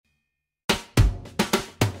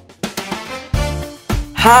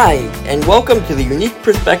Hi, and welcome to the Unique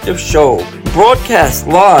Perspective Show, broadcast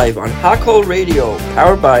live on Hakol Radio,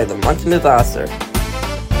 powered by the Mountain of Vassar.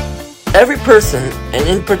 Every person, and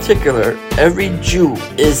in particular, every Jew,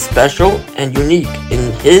 is special and unique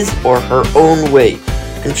in his or her own way,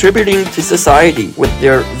 contributing to society with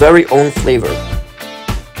their very own flavor.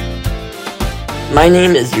 My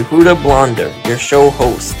name is Yehuda Blonder, your show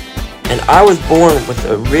host, and I was born with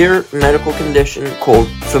a rare medical condition called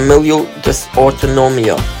familial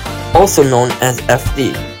dysautonomia, also known as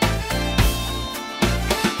FD.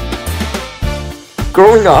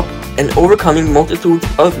 Growing up and overcoming multitudes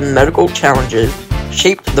of medical challenges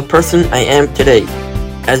shaped the person I am today,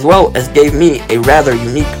 as well as gave me a rather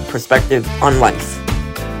unique perspective on life.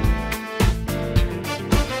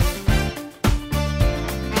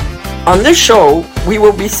 On this show, we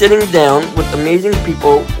will be sitting down with amazing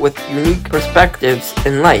people with unique perspectives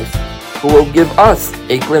in life, who will give us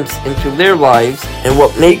a glimpse into their lives and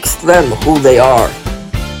what makes them who they are.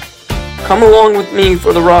 Come along with me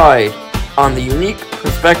for the ride on the Unique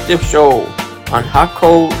Perspective Show on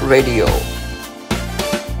Hakol Radio.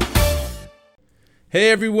 Hey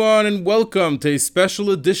everyone, and welcome to a special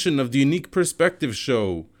edition of the Unique Perspective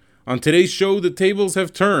Show. On today's show, the tables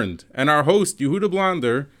have turned, and our host, Yehuda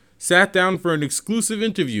Blonder, sat down for an exclusive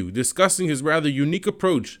interview discussing his rather unique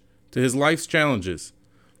approach to his life's challenges.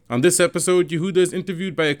 On this episode, Yehuda is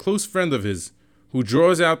interviewed by a close friend of his, who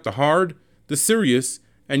draws out the hard, the serious,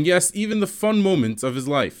 and yes, even the fun moments of his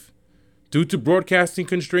life. Due to broadcasting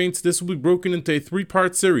constraints, this will be broken into a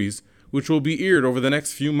 3-part series, which will be aired over the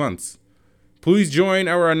next few months. Please join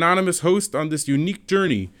our anonymous host on this unique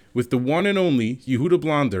journey with the one and only Yehuda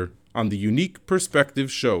Blonder on the Unique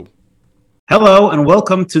Perspective Show. Hello and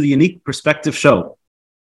welcome to the Unique Perspective Show.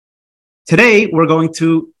 Today we're going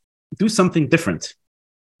to do something different.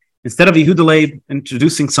 Instead of Yehuda Leib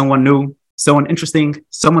introducing someone new, someone interesting,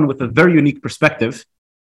 someone with a very unique perspective,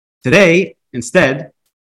 today, instead,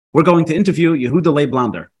 we're going to interview Yehuda Leib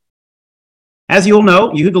Blonder. As you all know,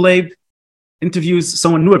 Yehuda Leib interviews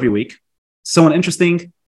someone new every week, someone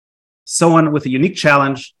interesting, someone with a unique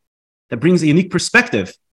challenge that brings a unique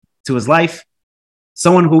perspective to his life,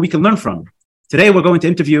 someone who we can learn from. Today, we're going to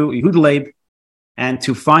interview Yehuda Leib and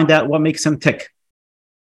to find out what makes him tick.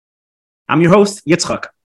 I'm your host, Yitzchak.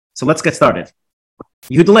 So let's get started.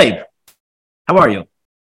 Yehuda Leib, how are you?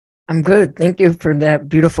 I'm good. Thank you for that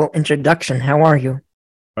beautiful introduction. How are you?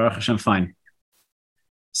 Baruch Hashem, fine.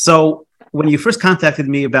 So when you first contacted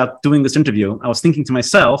me about doing this interview, I was thinking to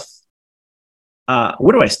myself,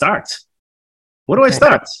 where do I start? Where do I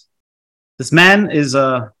start? This man is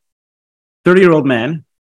a 30-year-old man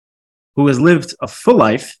who has lived a full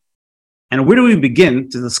life, and where do we begin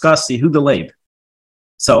to discuss Yehuda Leib?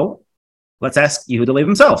 So, let's ask Yehuda Leib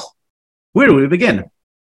himself. Where do we begin?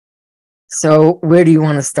 So, where do you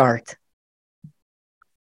want to start?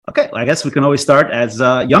 Okay, I guess we can always start as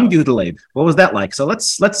young Yehuda Leib. What was that like? So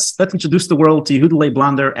let's introduce the world to Yehuda Leib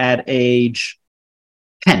Blonder at age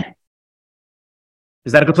 10.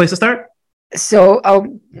 Is that a good place to start? So,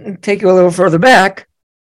 I'll take you a little further back.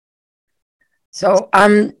 So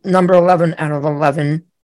I'm number 11 out of 11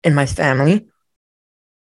 in my family.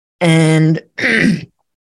 And I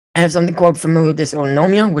have something called familial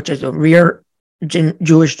dysautonomia, which is a rare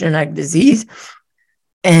Jewish genetic disease.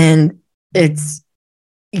 And it's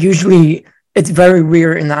very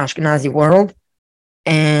rare in the Ashkenazi world.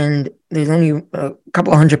 And there's only a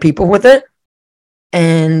couple of hundred people with it.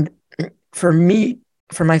 And for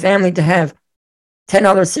my family to have 10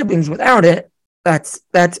 other siblings without it, that's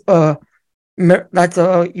a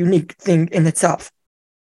unique thing in itself.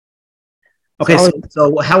 Okay,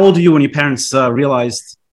 so how old are you when your parents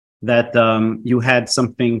realized that you had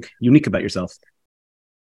something unique about yourself?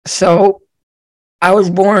 So I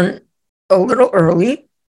was born a little early.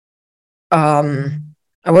 I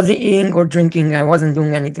wasn't eating or drinking. I wasn't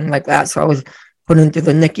doing anything like that. So I was put into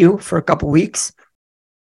the NICU for a couple weeks.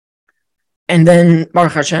 And then,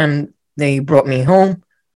 Baruch Hashem, they brought me home.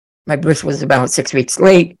 My birth was about 6 weeks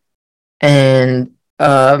late. And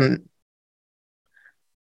from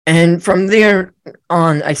there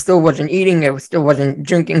on, I still wasn't eating. I still wasn't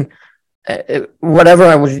drinking. Whatever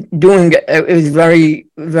I was doing, it was very,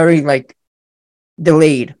 very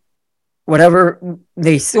delayed. Whatever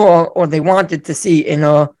they saw or they wanted to see in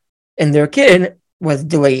their kid was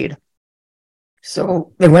delayed.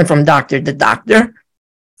 So they went from doctor to doctor,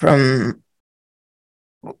 from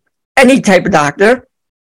any type of doctor.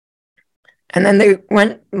 And then they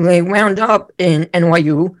wound up in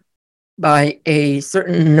NYU by a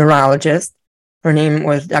certain neurologist. Her name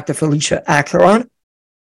was Dr. Felicia Axelrod.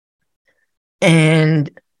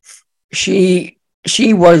 And she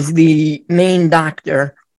she was the main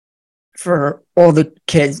doctor for all the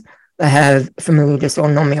kids that have familial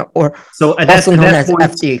dysautonomia, or So at also known as point,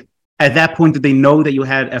 FD. At that point, did they know that you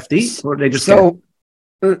had FD, or they just so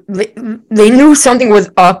they knew something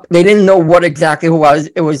was up. They didn't know what exactly it was.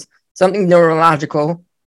 It was something neurological.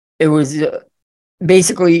 It was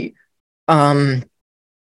basically it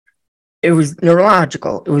was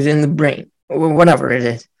neurological. It was in the brain, or whatever it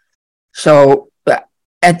is. So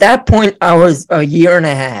at that point, I was a year and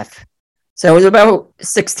a half. So it was about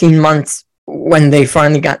 16 months when they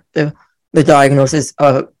finally got the diagnosis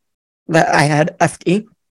of that I had FD.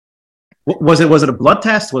 Was it a blood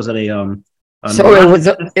test? Was it a so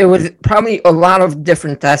it was probably a lot of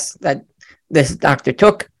different tests that this doctor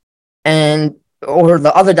took, or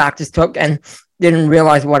the other doctors took, and didn't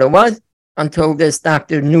realize what it was until this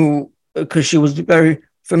doctor knew, because she was very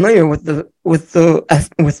familiar with the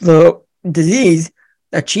disease,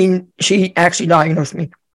 that she actually diagnosed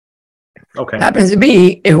me. Okay. Happens to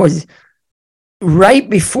be, it was right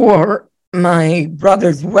before my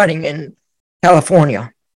brother's wedding in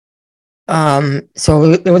California.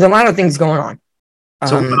 So there was a lot of things going on.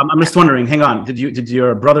 So I'm just wondering. Hang on. Did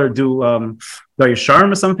your brother do Darius Sharm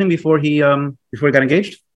or something before he got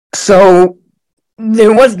engaged? So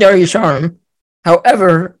there was Darius Sharm.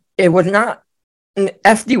 However, it was not.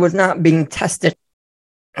 FD was not being tested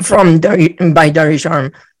by Darius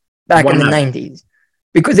Sharm back in the 90s,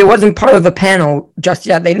 because it wasn't part of the panel just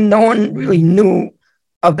yet. No one really knew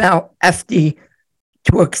about FD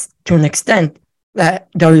to an extent that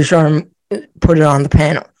Darius Sharm put it on the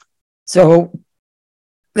panel. So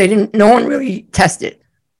no one really tested.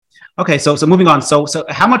 Okay, so moving on. So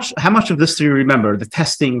how much of this do you remember? The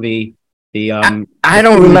testing, I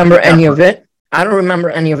don't remember any of it. I don't remember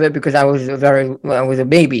any of it because I was a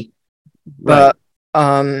baby. Right.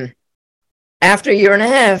 But after a year and a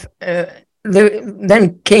half,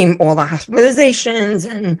 then came all the hospitalizations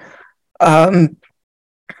and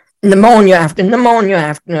pneumonia after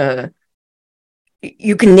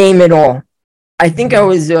you can name it all. I think I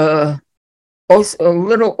was also a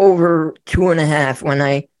little over 2.5 when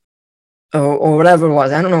or whatever it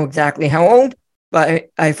was. I don't know exactly how old,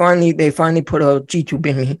 but they finally put a G tube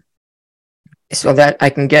in me so that I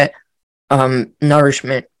can get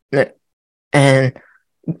nourishment and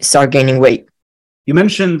start gaining weight. You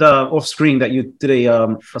mentioned off screen that you did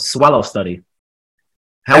a swallow study.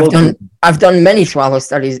 I've done many swallow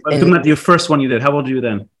studies. I'm talking about your first one you did. How old were you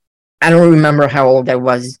then? I don't remember how old I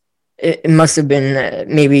was. It must have been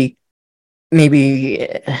maybe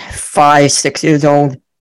 5, 6 years old.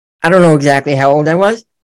 I don't know exactly how old I was.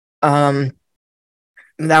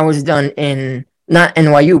 That was done in not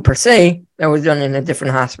NYU per se. That was done in a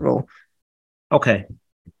different hospital. Okay,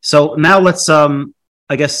 so now let's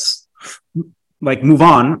I guess move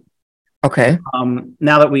on. Okay.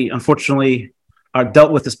 Now that we unfortunately are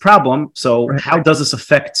dealt with this problem, so right. How does this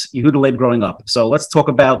affect Yehuda Leib growing up? So let's talk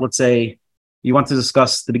about, let's say you want to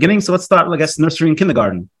discuss the beginning. So let's start, I guess, nursery and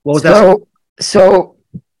kindergarten. What was that? So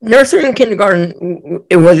nursery and kindergarten,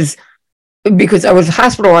 it was because I was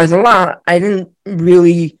hospitalized a lot. I didn't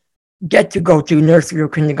really get to go to nursery or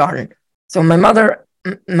kindergarten. So my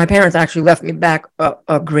parents actually left me back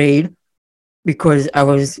a grade because I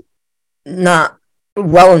was not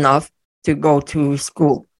well enough to go to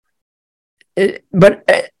school. But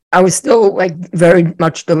I was still very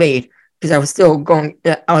much delayed because I was still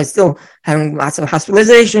having lots of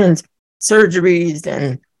hospitalizations, surgeries,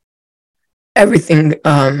 and everything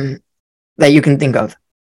that you can think of.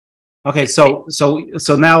 Okay, so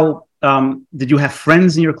now, did you have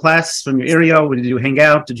friends in your class from your area? Or did you hang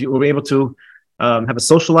out? Were you able to have a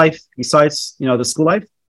social life besides the school life?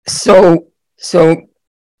 So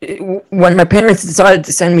when my parents decided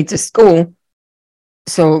to send me to school,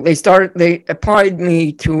 so they applied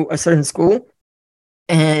me to a certain school,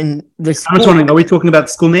 and the school. I'm just wondering, are we talking about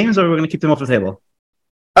school names, or are we going to keep them off the table?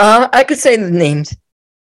 I could say the names.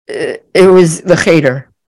 It was the Cheder.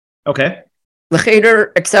 Okay. The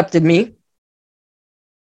Cheder accepted me.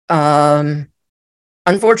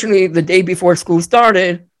 Unfortunately, the day before school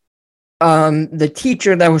started, the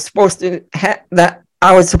teacher that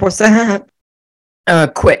I was supposed to have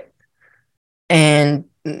quit, and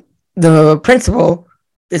the principal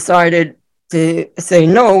decided to say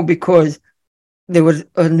no because there was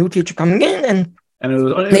a new teacher coming in, and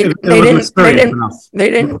they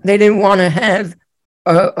didn't want to have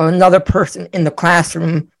another person in the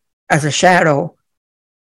classroom as a shadow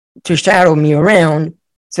to shadow me around.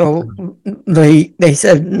 So they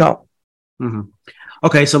said no. Mm-hmm.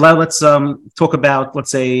 Okay, so now let's talk about, let's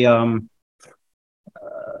say,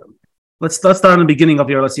 let's start in the beginning of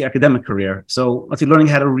your, let's say, academic career. So let's say learning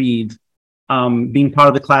how to read. being part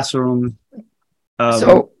of the classroom?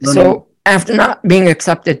 So after not being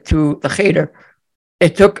accepted to the Cheder,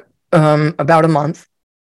 it took about a month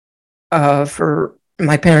for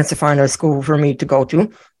my parents to find a school for me to go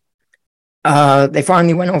to. They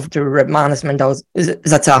finally went over to Reb Manas Mendel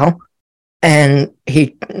Zatzal, and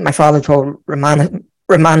my father told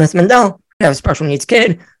Reb Manas Mendel, I have a special needs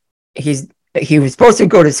kid. He was supposed to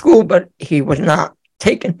go to school, but he was not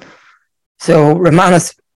taken. So Reb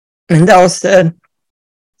Manas Mendel said,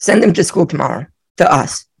 send him to school tomorrow, to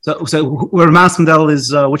us. So Reb Manas Mendel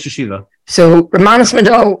is which yeshiva? So Reb Manas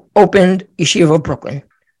Mendel opened Yeshiva Brooklyn.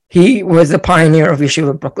 He was the pioneer of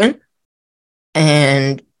Yeshiva Brooklyn,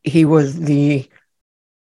 and he was the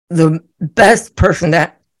best person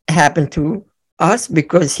that happened to us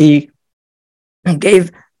because he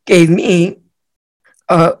gave me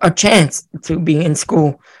a chance to be in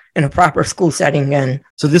school in a proper school setting. And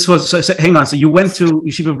so this was so hang on. So you went to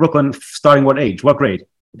Yeshiva Brooklyn starting what age? What grade?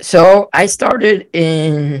 So I started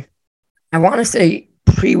in, I want to say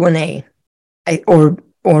pre-1A, or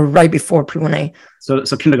right before pre-1A. So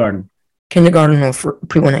kindergarten. Kindergarten or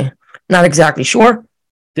pre-1A. Not exactly sure.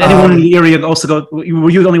 Did anyone in the area also go? Were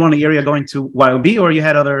you the only one in the area going to YOB, or you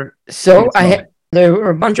had other? So there were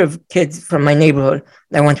a bunch of kids from my neighborhood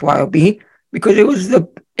that went to YOB because it was a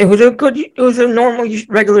normal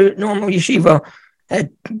yeshiva, had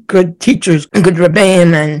good teachers, good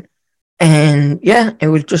rebbeim, and yeah, it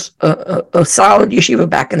was just a solid yeshiva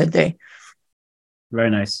back in the day. Very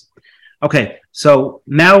nice. Okay, so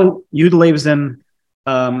now Yehuda lives in.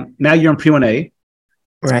 Now you're in pre-1A,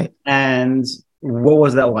 right? And what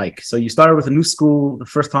was that like? So you started with a new school, the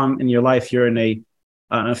first time in your life you're in an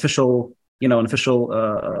official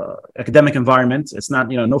academic environment. It's not,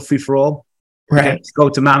 no free for all. Right. You go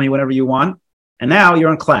to mommy whenever you want. And now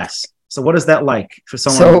you're in class. So what is that like for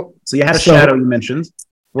someone? So you had a shadow you mentioned.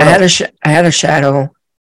 I had a shadow.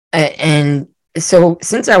 And so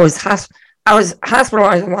since I was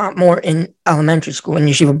hospitalized a lot more in elementary school in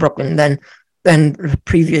Yeshiva Brooklyn than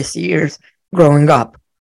previous years growing up.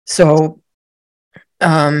 So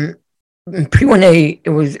pre-1A, it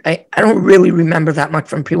was, I don't really remember that much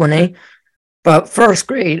from pre-1A, but first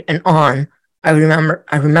grade and on, I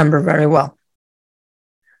remember very well.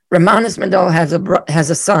 Reb Manas Mendel has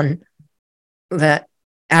a son that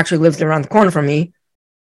actually lives around the corner from me,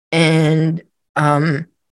 and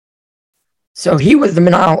so he was the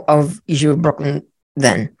Menal of Yeshiva Brooklyn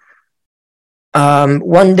then.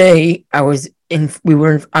 One day I was in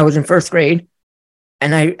first grade,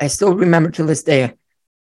 and I still remember to this day.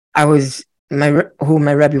 I was who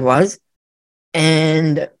my Rebbe was,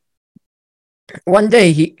 and one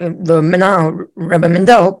day the Menal Rebbe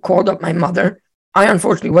Mendel called up my mother. I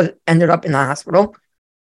unfortunately ended up in the hospital,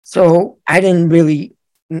 so I didn't really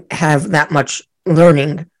have that much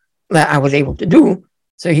learning that I was able to do.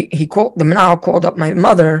 So the Menal called up my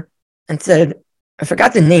mother and said, I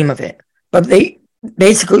forgot the name of it, but they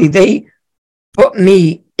put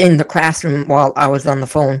me in the classroom while I was on the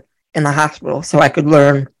phone in the hospital so I could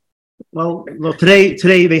learn. Well,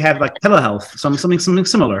 today they have like telehealth, something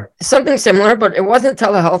similar. Something similar, but it wasn't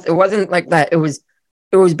telehealth. It wasn't like that. It was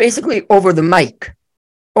basically over the mic,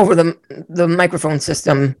 over the microphone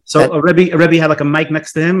system. So a Rebbe had like a mic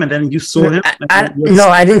next to him, and then you saw him. No,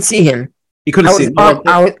 I didn't see him. You couldn't see him.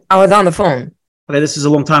 I was on the phone. Okay, this is a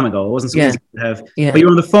long time ago. It wasn't so easy to have. Yeah. But you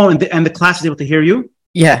were on the phone, and the class was able to hear you.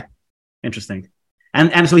 Yeah. Interesting.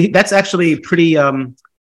 And so that's actually pretty.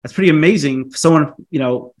 That's pretty amazing. Someone,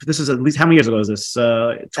 this is at least, how many years ago is this?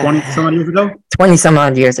 20 some odd years ago? 20 some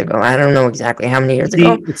odd years ago. I don't know exactly how many years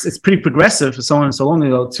ago. It's pretty progressive for someone so long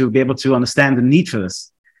ago to be able to understand the need for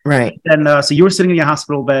this. Right. And so you were sitting in your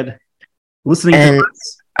hospital bed, listening to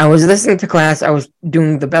class. I was listening to class. I was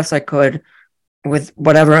doing the best I could with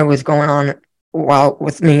whatever was going on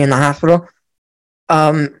with me in the hospital.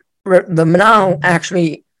 The Menal,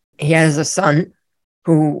 actually, he has a son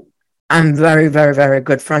who I'm very, very, very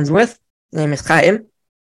good friends with. His name is Chaim.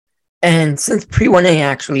 And since pre-1A,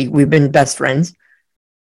 actually, we've been best friends.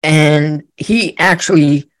 And he and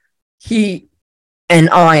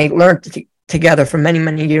I learned together for many,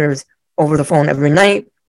 many years over the phone every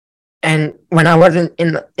night. And when I wasn't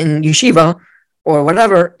in yeshiva or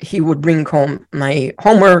whatever, he would bring home my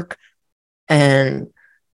homework and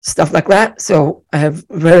stuff like that. So I have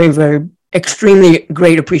very, very, extremely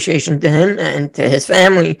great appreciation to him and to his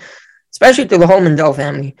family, especially to the whole Mendel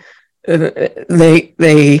family. They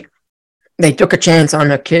took a chance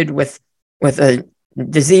on a kid with a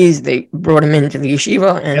disease. They brought him into the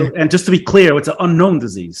yeshiva, and just to be clear, it's an unknown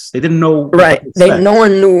disease. They didn't know. Right. No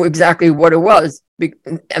one knew exactly what it was.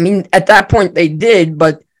 I mean, at that point they did,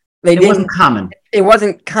 but They It wasn't common. It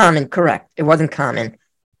wasn't common, correct. It wasn't common.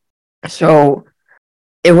 So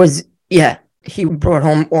it was, yeah, he brought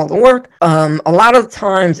home all the work. A lot of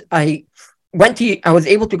times I was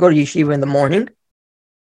able to go to yeshiva in the morning,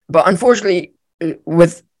 but unfortunately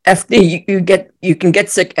with FD, you can get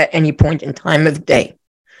sick at any point in time of day.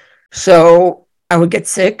 So I would get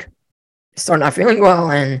sick, start not feeling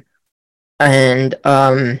well, and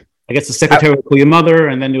I guess the secretary would call your mother,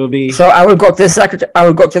 and then it would be. So I would go to the secretary. I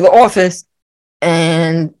would go to the office,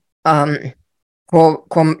 and call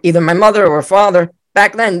either my mother or father.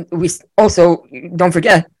 Back then, we also, don't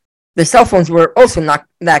forget, the cell phones were also not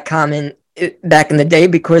that common back in the day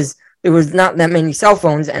because there was not that many cell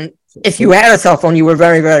phones, and if you had a cell phone, you were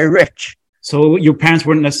very, very rich. So your parents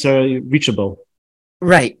weren't necessarily reachable.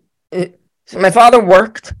 Right. So my father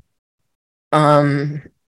worked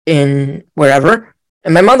in wherever,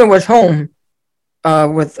 and my mother was home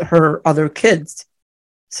with her other kids.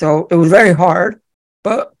 So it was very hard,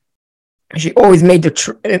 but she always made the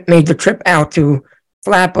trip out to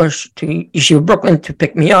Flatbush, to Yeshiva Brooklyn to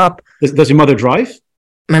pick me up. Does your mother drive?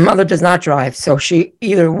 My mother does not drive, so she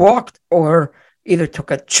either walked or either took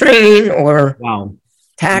a train or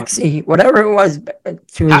taxi, whatever it was.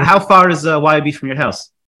 How far is YB from your house?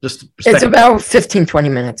 It's about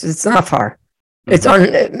 15-20 minutes. It's not far.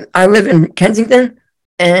 Mm-hmm. I live in Kensington,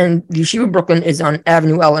 and Yeshiva Brooklyn is on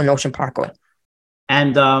Avenue L in Ocean Parkway.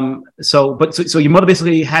 And so your mother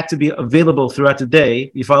basically had to be available throughout the day.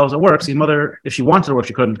 Your father was at work, so your mother, if she wanted to work,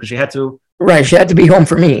 she couldn't because she had to. Right, she had to be home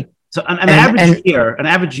for me. So an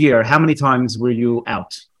average year, how many times were you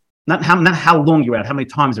out? Not how long you were out. How many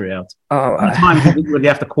times were you out? How many times would you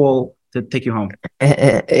have to call to take you home?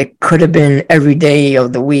 It could have been every day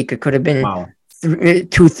of the week. It could have been 2,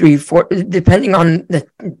 3, 4, depending on the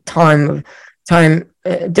time,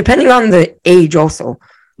 depending on the age also,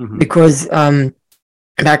 because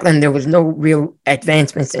back then there was no real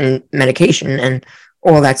advancements in medication and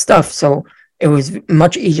all that stuff. So it was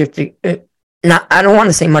much easier to I don't want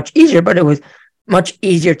to say much easier, but it was much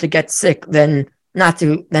easier to get sick than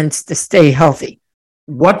to stay healthy.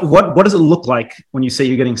 What does it look like when you say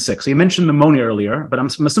you're getting sick? So you mentioned pneumonia earlier, but I'm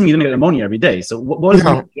assuming you didn't get pneumonia every day. So what does it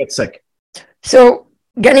mean to get sick? So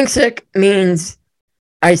getting sick means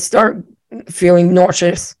I start feeling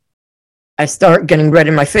nauseous. I start getting red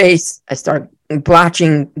in my face. I start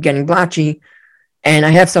getting blotchy, and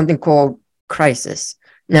I have something called crisis.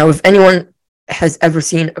 Now, if anyone has ever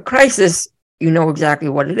seen a crisis, you know exactly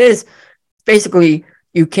what it is. Basically,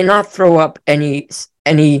 you cannot throw up any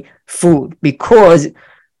food because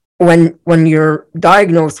when you're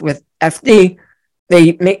diagnosed with FD,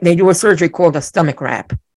 they do a surgery called a stomach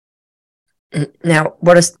wrap. Now,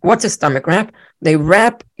 what's a stomach wrap? They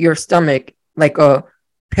wrap your stomach like a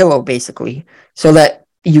pillow, basically, so that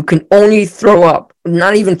you can only throw up,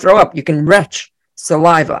 not even throw up, you can retch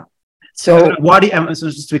saliva. So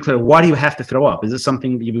just to be clear, why do you have to throw up? Is this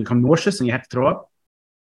something you become nauseous and you have to throw up?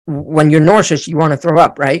 When you're nauseous, you want to throw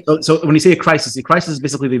up, right? So when you say a crisis is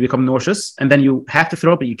basically they become nauseous and then you have to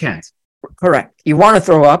throw up, but you can't. Correct. You want to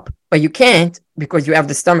throw up, but you can't because you have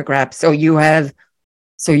the stomach wrap. So you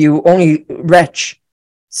only retch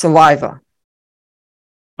saliva.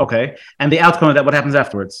 Okay. And the outcome of that, what happens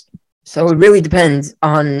afterwards? So it really depends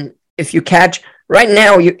on if you catch. Right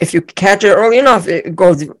now, if you catch it early enough, it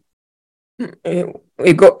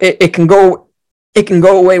can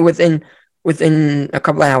go away within a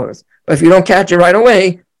couple of hours. But if you don't catch it right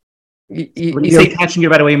away, when you say catching it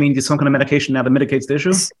right away, you mean there's some kind of medication now that mitigates the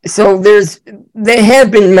issue? So there have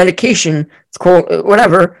been medication. It's called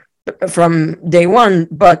whatever from day one,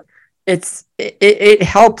 but it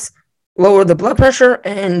helps lower the blood pressure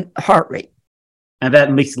and heart rate. And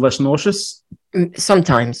that makes it less nauseous?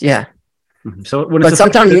 Sometimes, yeah. Mm-hmm. So but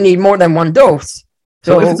sometimes you need more than one dose.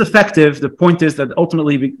 So if it's effective, the point is that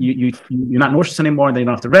ultimately you're not nauseous anymore, and then you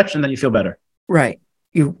don't have to retch, and then you feel better. Right.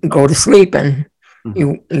 You go to sleep, and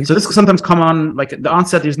you. So this can sometimes come on, like at the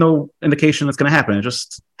onset, there's no indication it's going to happen. It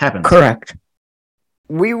just happens. Correct.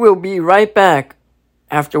 We will be right back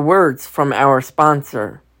after words from our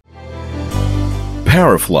sponsor.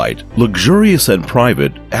 Paraflight, luxurious and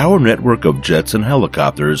private, our network of jets and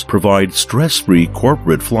helicopters provide stress-free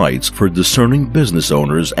corporate flights for discerning business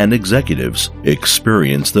owners and executives.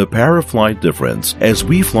 Experience the Paraflight difference as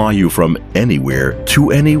we fly you from anywhere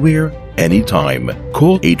to anywhere, anytime.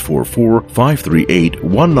 Call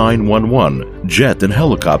 844-538-1911. Jet and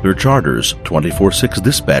helicopter charters, 24/6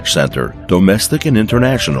 dispatch center, domestic and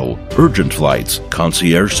international, urgent flights,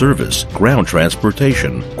 concierge service, ground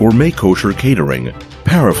transportation, gourmet kosher catering.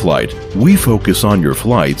 Paraflight. We focus on your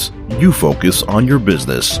flights. You focus on your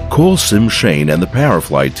business. Call Sim Shane and the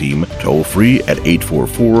Paraflight team toll free at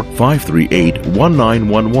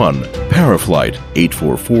 844-538-1911. Paraflight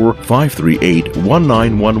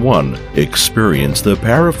 844-538-1911. Experience the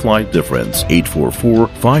Paraflight difference.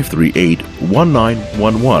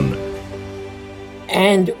 844-538-1911.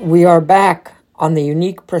 And we are back on the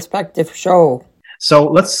Unique Perspective Show. So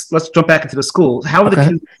let's jump back into the school. How were the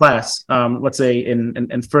kids in class? Let's say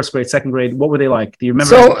in first grade, second grade. What were they like? Do you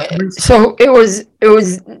remember? So it was a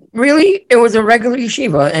regular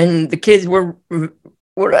yeshiva, and the kids were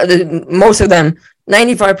most of them,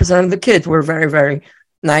 95% of the kids were very, very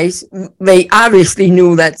nice. They obviously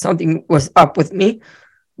knew that something was up with me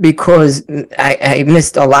because I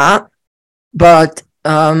missed a lot, but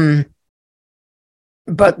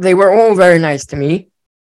they were all very nice to me,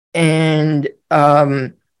 and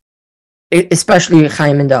especially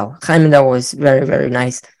Chaim Mendel. Chaim Mendel was very, very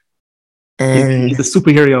nice. And he's the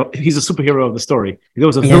superhero. He's a superhero of the story. There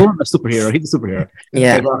was a villain, a superhero. He's a superhero.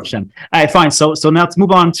 Yeah. All right, fine. So now let's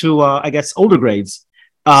move on to I guess older grades.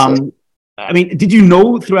 I mean, did you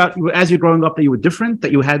know throughout as you're growing up that you were different,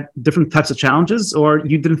 that you had different types of challenges, or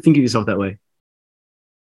you didn't think of yourself that way?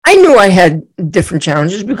 I knew I had different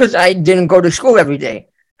challenges because I didn't go to school every day.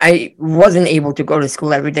 I wasn't able to go to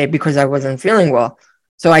school every day because I wasn't feeling well.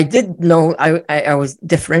 So I did know I was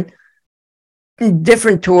different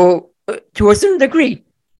to a certain degree.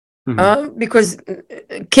 Mm-hmm. Because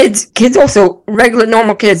kids also, regular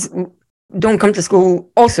normal kids don't come to school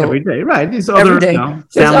also every day, right? There's other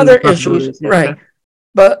issues, yeah, right? Okay.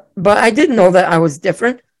 But I did know that I was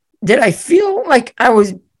different. Did I feel like I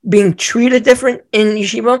was being treated different in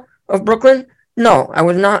Yeshiva of Brooklyn? No, I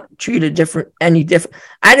was not treated any different.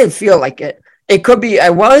 I didn't feel like it. It could be I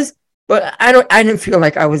was, but I didn't feel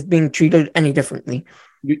like I was being treated any differently.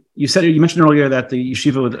 You mentioned earlier that the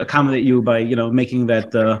yeshiva would accommodate you by making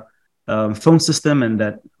that phone system, and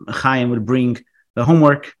that Chaim would bring the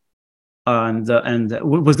homework. And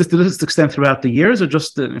was this to this extent throughout the years, or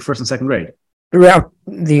just in first and second grade? Throughout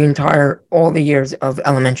all the years of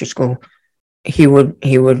elementary school, he would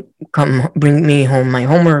come bring me home my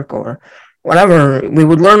homework or whatever. We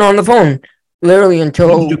would learn on the phone, literally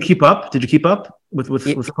until. Did you keep up? With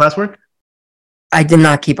the classwork? I did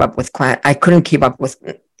not keep up with class. I couldn't keep up with,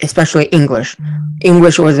 especially English.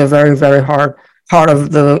 English was a very, very hard part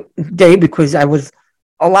of the day because a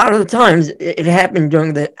lot of the times it happened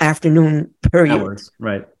during the afternoon period. Hours,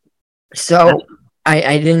 right. So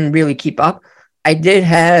I didn't really keep up. I did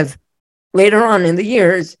have, later on in the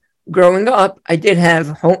years, growing up, I did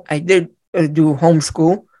do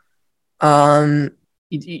homeschool.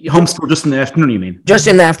 Homeschool just in the afternoon, you mean? Just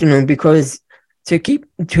in the afternoon, because to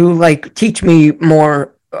teach me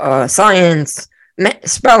more science,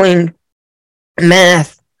 spelling,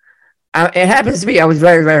 math. It happens to be I was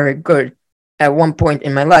very, very good at one point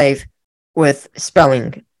in my life with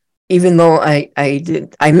spelling, even though I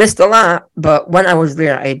missed a lot, but when I was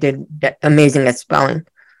there, I did amazing at spelling.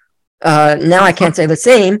 Now I can't say the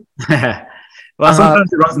same. Well,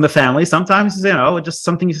 sometimes it runs in the family. Sometimes it's just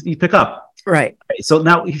something you pick up. Right. So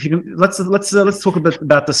now, if you can, let's talk a bit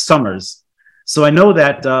about the summers. So I know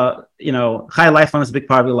that Chai Lifeline is a big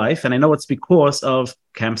part of your life, and I know it's because of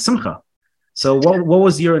Camp Simcha. So what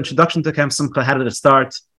was your introduction to Camp Simcha? How did it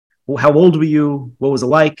start? How old were you? What was it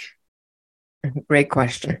like? Great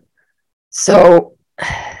question. So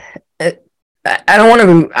I don't want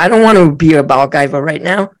to be a Balgaiva right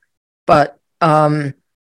now, but my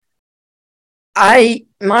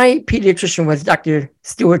pediatrician was Dr.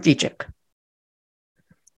 Stuart Dietrich.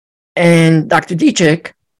 And Dr.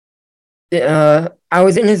 Dietrich, I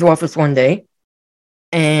was in his office one day,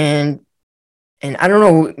 and I don't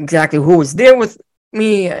know exactly who was there with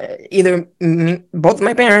me, either both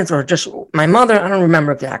my parents or just my mother. I don't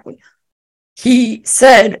remember exactly. He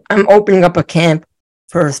said, "I'm opening up a camp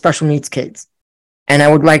for special needs kids, and I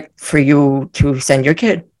would like for you to send your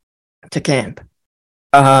kid to camp."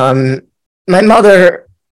 My mother,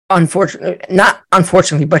 not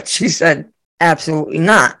unfortunately, but she said, "Absolutely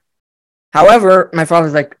not." However, my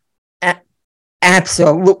father's like,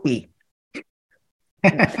 "Absolutely.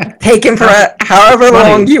 Take him for however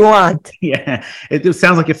long you want." Yeah, it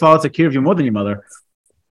sounds like your father took care of you more than your mother.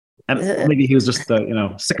 And maybe he was just,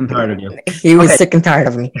 sick and tired of you. He was sick and tired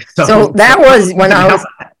of me. So that was when I was.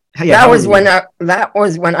 That was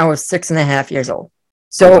when I was 6.5 years old.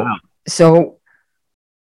 So so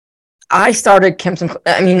I started Camp Simcha.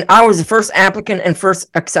 I mean, I was the first applicant and first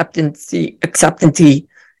acceptantee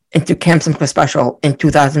into Camp Simcha Special in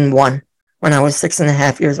 2001 when I was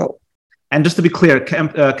 6.5 years old. And just to be clear,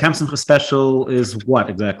 Camp Simcha Special is what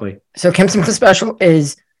exactly? So Camp Simcha Special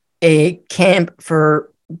is a camp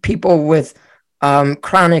for people with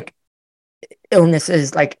chronic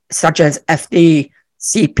illnesses such as FD,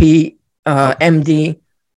 CP, MD.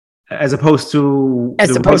 As opposed to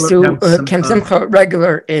Camp Simcha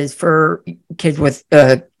regular is for kids with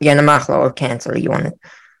Yanamachla or cancer. You want it?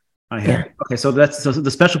 I hear. Yeah. Okay, so the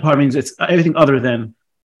special part means it's everything other than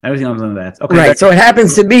that. Okay, right. So it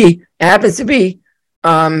happens to be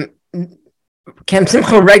Camp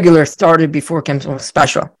Simcha regular started before Camp Simcha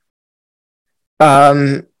Special.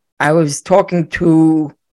 I was talking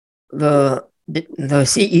to the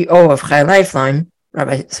CEO of Chai Lifeline,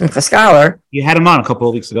 Rabbi Simcha Scholar. You had him on a couple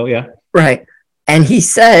of weeks ago, yeah. Right. And he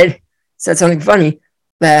said something funny,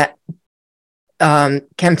 that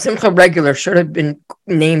Camp Simcha regular should have been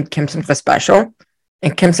named Camp Simcha Special,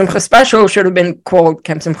 and Camp Simcha Special should have been called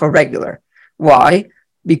Camp Simcha regular. Why?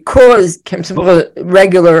 Because Camp Simcha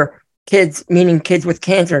regular kids, meaning kids with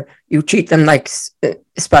cancer, you treat them like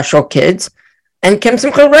special kids. And Camp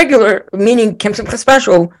Simcha regular, meaning Camp Simcha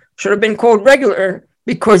Special, should have been called regular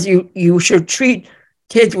because you should treat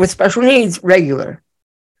kids with special needs regular.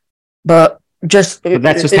 But that's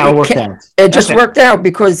just how it worked out. It just worked out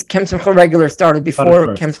because Camp Simcha regular started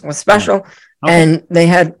before Camp Simcha Special, and they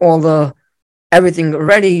had everything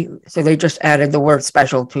ready, so they just added the word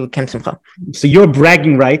special to Camp Simcha. So your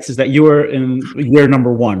bragging rights is that you were in year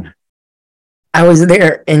number 1. I was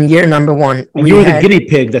there in year number 1. And you were the guinea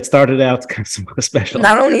pig that started out Camp Simcha Special.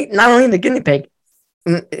 Not only the guinea pig,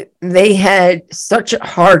 they had such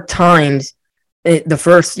hard times the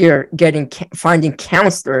first year finding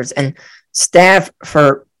counselors and staff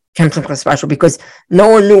for Camp Simcha Special because no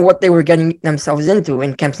one knew what they were getting themselves into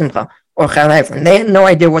in Camp Simcha or Chai Lifeline. They had no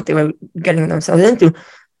idea what they were getting themselves into.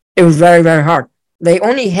 It was very, very hard. They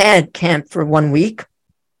only had camp for 1 week,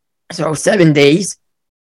 so 7 days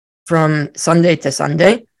from Sunday to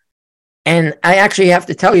Sunday. And I actually have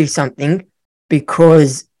to tell you something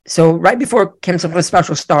because right before Camp Simcha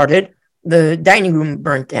Special started, the dining room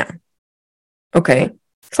burnt down. Okay,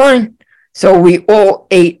 fine. So we all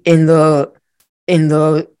ate in the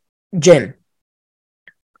gym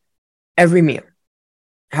every meal.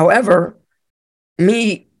 However,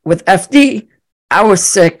 me with FD, I was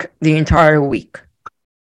sick the entire week.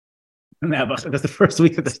 That's the first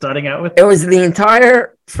week that they're starting out with? It was the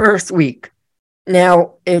entire first week.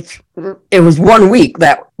 Now, it was 1 week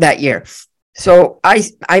that year. So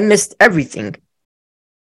I missed everything.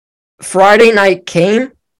 Friday night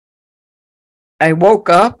came. I woke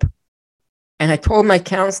up and I told my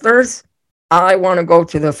counselors, I want to go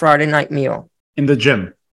to the Friday night meal. In the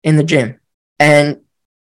gym? In the gym. And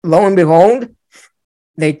lo and behold,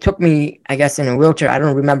 they took me, I guess, in a wheelchair. I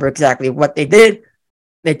don't remember exactly what they did.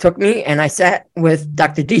 They took me and I sat with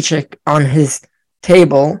Dr. Dietrich on his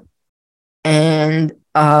table, and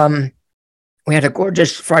we had a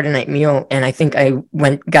gorgeous Friday night meal, and I think I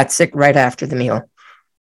got sick right after the meal.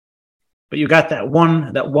 But you got that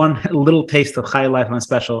one little taste of Chai Lifeline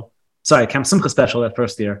Special. Sorry, Camp Simcha Special that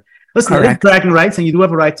first year. Listen, you have bragging rights, and you do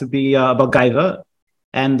have a right to be about Gaiva.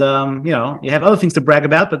 And, you have other things to brag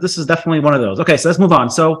about, but this is definitely one of those. Okay, so let's move on.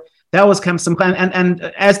 So that was Camp Simcha. And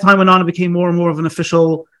as time went on, it became more and more of an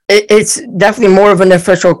official... It's definitely more of an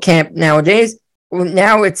official camp nowadays.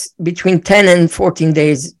 Now it's between 10 and 14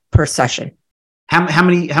 days per session. How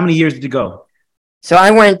many years did you go? So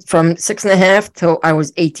I went from 6.5 till I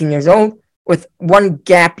was 18 years old, with 1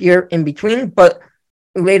 gap year in between. But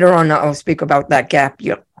later on, I'll speak about that gap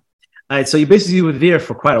year. All right, so you basically were there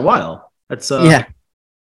for quite a while. That's yeah.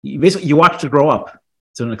 You watched it grow up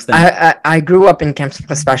to an extent. I grew up in Camp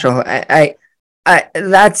Simcha Special. I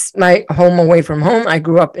that's my home away from home. I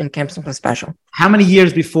grew up in Camp Simcha Special. How many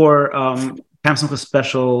years before Camp Simcha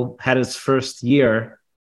Special had its first year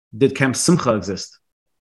did Camp Simcha exist?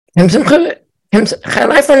 Camp Simcha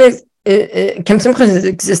has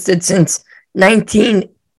existed since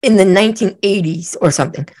in the 1980s or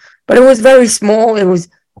something, but it was very small. It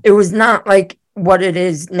was not like what it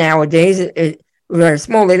is nowadays. It was very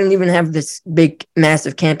small. They didn't even have this big,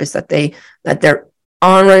 massive campus that they're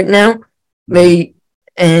on right now. But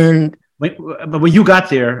when you got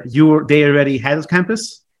there, they already had this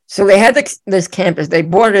campus? So they had this campus. They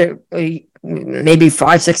bought it maybe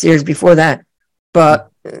 5-6 years before that,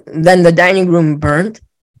 but then the dining room burned,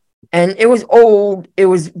 and it was old. It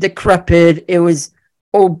was decrepit. It was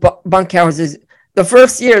old bunkhouses. The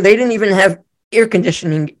first year, they didn't even have air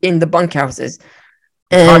conditioning in the bunkhouses.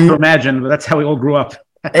 Hard to imagine, but that's how we all grew up.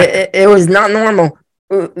 it was not normal.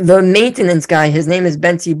 The maintenance guy, his name is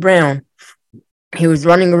Bency Brown. He was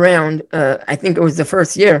running around. I think it was the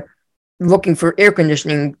first year. looking for air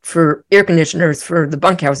conditioners for the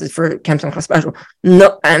bunkhouses for Camp Simcha Special.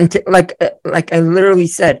 No, and like I literally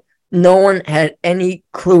said, no one had any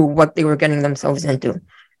clue what they were getting themselves into.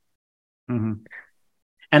 Mm-hmm.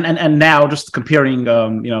 And now, just comparing,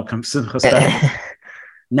 Camp Simcha Special,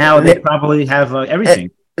 now they probably have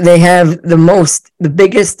everything. They have the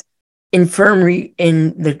biggest infirmary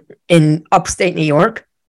in upstate New York.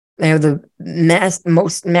 They have the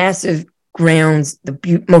most massive grounds,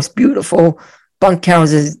 the most beautiful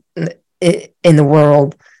bunkhouses in the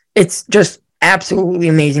world. It's just absolutely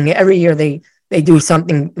amazing. Every year they do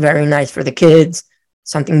something very nice for the kids,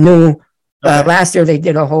 something new. Okay. Last year they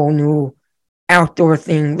did a whole new outdoor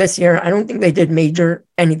thing. This year I don't think they did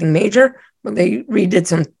anything major, but they redid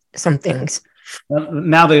some things.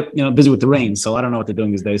 Now they're busy with the rain, so I don't know what they're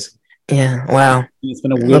doing these days. Yeah, wow. It's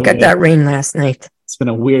been a weird Look at that rain last night. It's been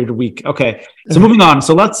a weird week. Okay, so moving on.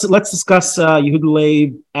 So let's discuss Yehuda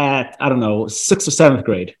Leib at, I don't know, 6th or 7th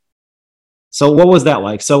grade. So what was that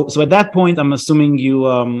like? So at that point, I'm assuming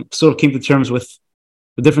you sort of came to terms with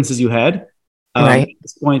the differences you had. Right. At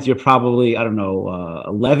this point, you're probably, I don't know,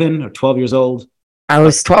 11 or 12 years old. I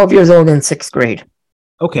was 12 years old in 6th grade.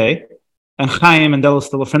 Okay. And Chaim and Del is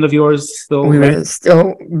still a friend of yours? We were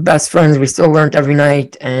still best friends. We still learned every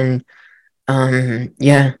night. And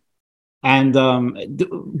yeah. And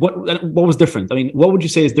what was different? I mean, what would you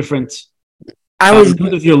say is different in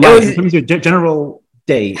terms of your life, in terms of your general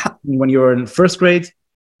day, when you were in 1st grade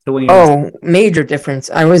to when you were major difference.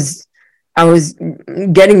 I was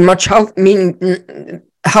getting much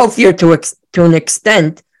healthier to an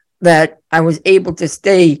extent that I was able to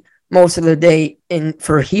stay most of the day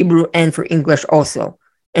for Hebrew and for English also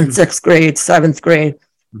in 6th grade, 7th grade.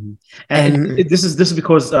 Mm-hmm. And this is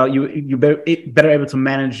because you better able to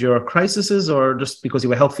manage your crises, or just because you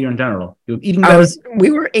were healthier in general? You were eating better?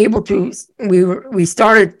 We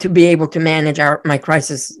started to be able to manage my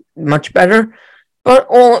crisis much better, but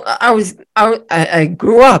I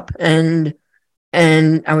grew up and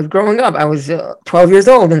I was growing up. I was 12 years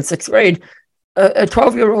old in 6th grade. A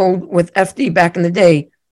 12-year-old with FD back in the day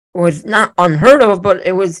was not unheard of, but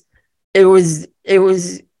it was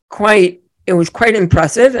quite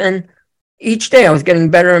impressive, and each day I was getting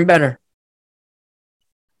better and better.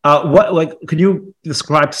 Could you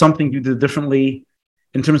describe something you did differently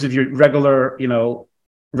in terms of your regular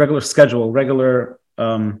schedule,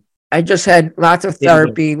 I just had lots of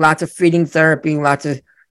therapy, lots of feeding therapy,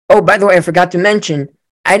 oh, by the way, I forgot to mention,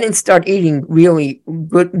 I didn't start eating really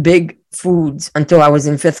good, big foods until I was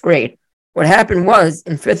in 5th grade. What happened was,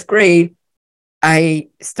 in 5th grade, I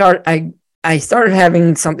started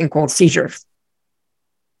having something called seizures.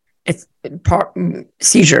 It's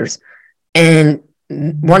seizures. And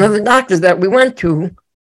one of the doctors that we went to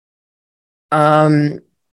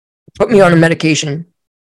put me on a medication,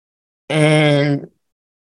 and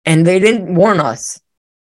they didn't warn us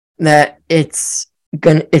that it's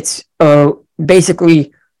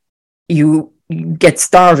basically you get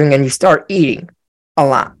starving and you start eating a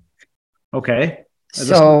lot. Okay.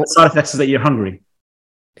 So the side effects is that you're hungry.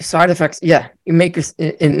 Side effects, yeah, it makes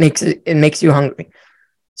you hungry.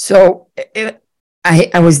 So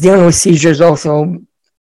I was dealing with seizures also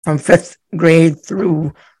from 5th grade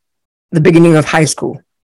through the beginning of high school.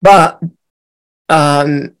 But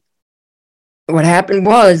what happened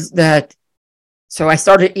was that, so I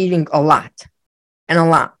started eating a lot, and a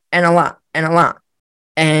lot, and a lot, and a lot,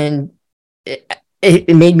 and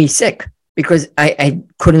it made me sick because I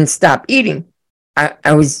couldn't stop eating.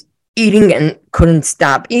 I was eating and couldn't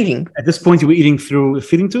stop eating. At this point, you were eating through a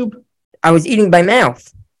feeding tube? I was eating by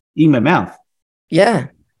mouth. Eating by mouth? Yeah.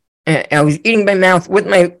 I was eating by mouth with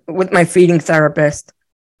my feeding therapist,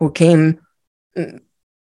 who came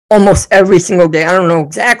almost every single day. I don't know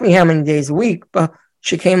exactly how many days a week, but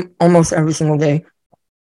she came almost every single day.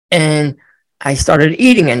 And I started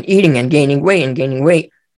eating and gaining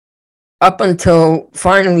weight up until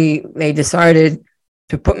finally they decided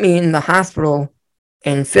to put me in the hospital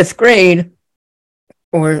in 5th grade,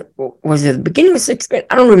 or was it the beginning of 6th grade?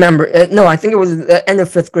 I don't remember. No, I think it was the end of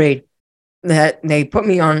 5th grade that they put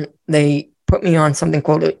me on something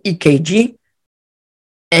called an EKG,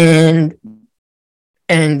 and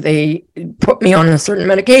they put me on a certain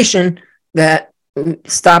medication that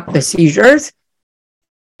stopped the seizures,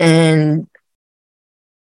 and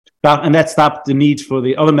that stopped the need for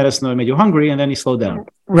the other medicine that made you hungry, and then you slowed down.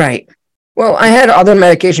 Right. Well, I had other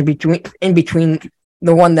medication in between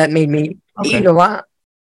the one that made me eat a lot.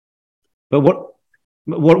 But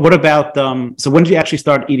what about so when did you actually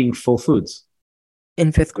start eating full foods?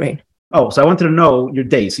 In 5th grade. Oh, so I wanted to know your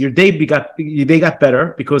day. So your day got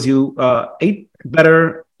better because you ate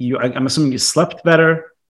better. I'm assuming you slept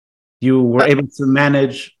better. You were able to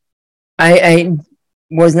manage. I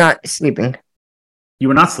was not sleeping. You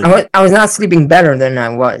were not sleeping. I was not sleeping better than I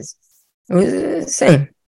was. It was the same.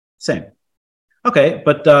 Same. Okay,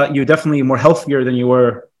 but you're definitely more healthier than you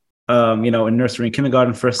were, in nursery and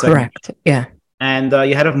kindergarten for a second. Correct. Yeah. And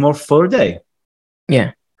you had a more fuller day.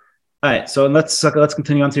 Yeah. All right, so let's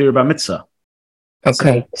continue on to your bar mitzvah.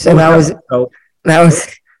 Okay, so that was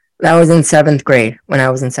in 7th grade, when I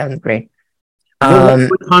was in 7th grade. What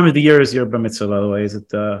time of the year is your bar mitzvah, by the way? Is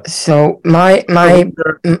it so my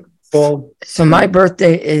fall? So my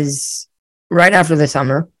birthday is right after the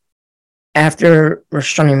summer, after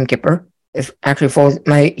Rosh Hashanah Yom Kippur. If actually falls,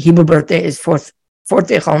 my Hebrew birthday is 4th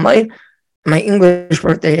day Chol Hamoed. My English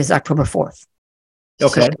birthday is October 4th.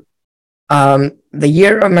 Okay. So, the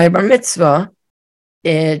year of my bar mitzvah,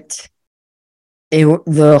 the Chol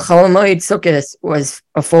Hamoed Sukkot was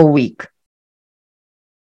a full week.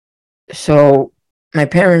 So my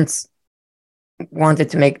parents wanted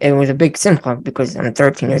to make it was a big simcha because I'm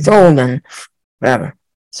 13 years old and whatever.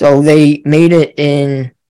 So they made it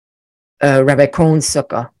in Rabbi Cohen's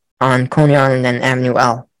sukkah on Coney Island and Avenue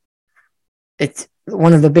L. It's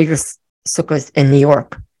one of the biggest sukkahs in New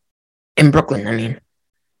York, in Brooklyn, I mean.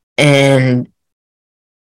 And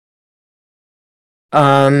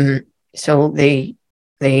so they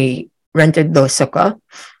rented the sukkah,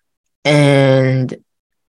 and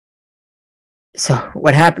so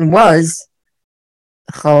what happened was,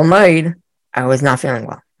 Chol Hamoed, I was not feeling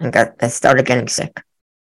well and I started getting sick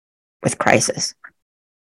with crisis.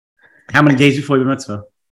 How many days before your mitzvah?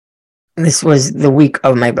 This was the week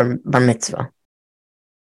of my bar mitzvah.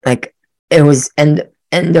 Like, it was end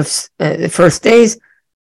of the first days.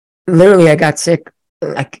 Literally, I got sick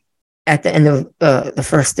like at the end of the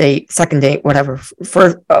first day, second day, whatever.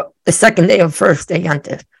 The second day of first day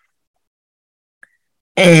Yantif,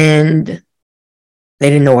 and they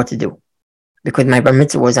didn't know what to do because my bar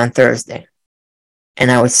mitzvah was on Thursday,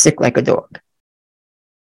 and I was sick like a dog.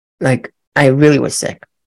 Like, I really was sick.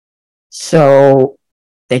 So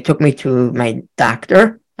they took me to my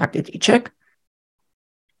doctor, Dr. Tichek,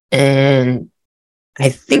 and I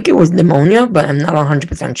think it was pneumonia, but I'm not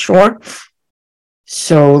 100% sure.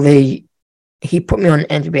 So he put me on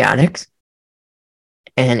antibiotics,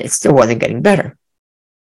 and it still wasn't getting better.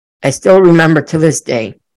 I still remember to this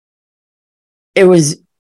day, I was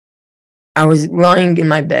lying in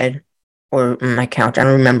my bed or on my couch. I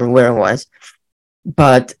don't remember where it was,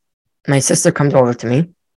 but my sister comes over to me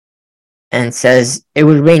and says it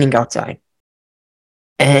was raining outside.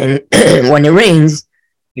 And when it rains,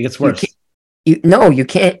 it gets worse. You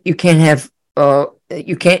can't have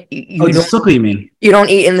you can't the sukkah, you mean? You don't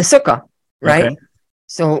eat in the sukkah, right? Okay.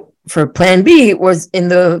 So for plan B, it was in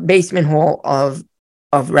the basement hall of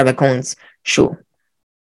Rabbi Cohen's shul.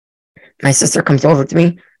 My sister comes over to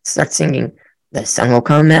me, starts singing, "The sun will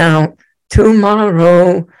come out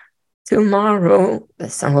tomorrow, tomorrow. The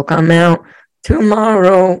sun will come out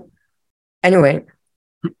tomorrow." Anyway,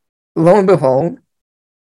 lo and behold,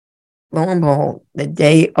 the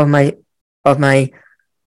day of my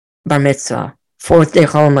bar mitzvah, 4th day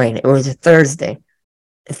Chol Hamoed, it was a Thursday.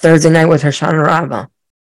 Thursday night was Hoshana Rabbah.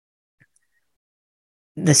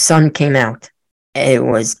 The sun came out. It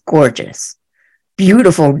was gorgeous,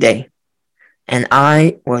 beautiful day, and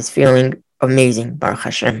I was feeling amazing. Baruch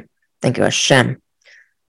Hashem, thank you Hashem.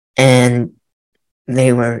 And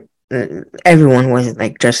everyone was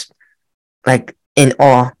just in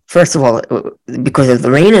awe. First of all, because of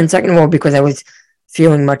the rain, and second of all, because I was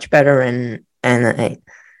feeling much better,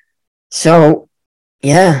 so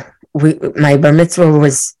yeah, my bar mitzvah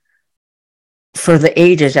was for the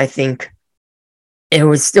ages. I think it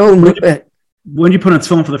was still. When did you put on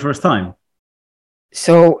tefillin for the first time?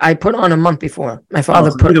 So I put on a month before. My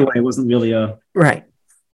father put. Either way, it wasn't really a right.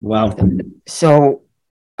 Wow. So,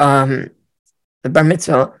 the bar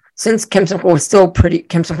mitzvah, since Kem Simcha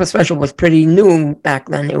Special was pretty new back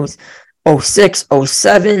then. It was 06,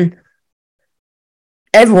 07.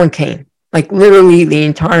 Everyone came. Like, literally, the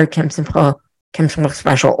entire Kem Simcha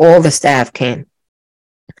Special, all the staff came.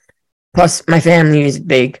 Plus, my family is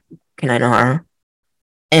big, Kenai,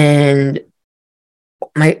 and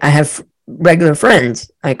I have regular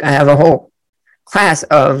friends. Like, I have a whole class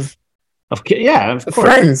of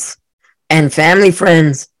friends and family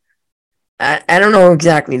friends. I don't know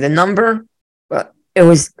exactly the number, but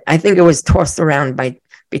I think it was tossed around by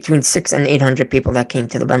between 600 and 800 people that came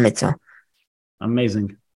to the bar mitzvah.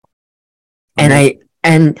 Amazing.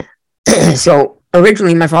 And so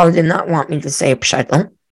originally my father did not want me to say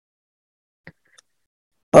pshato,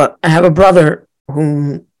 but I have a brother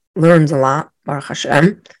who learns a lot, Baruch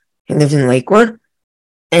Hashem. He lives in Lakewood,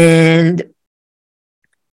 and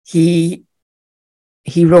he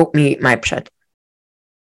wrote me my pshat.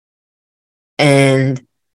 And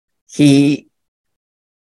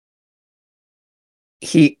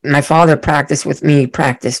my father practiced with me,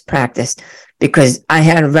 practiced, because I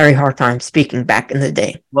had a very hard time speaking back in the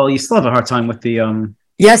day. Well, you still have a hard time with the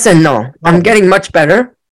Yes and no. I'm getting much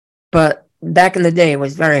better, but back in the day it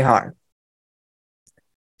was very hard.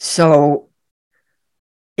 So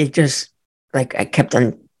it just, like, I kept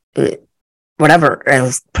on whatever, I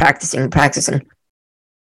was practicing.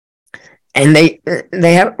 And we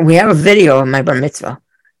have a video of my bar mitzvah,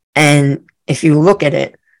 and if you look at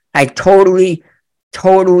it, I totally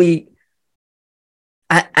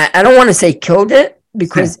I don't want to say killed it,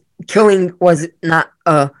 because killing was not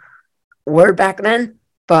a word back then,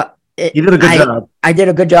 but you did a good job. I did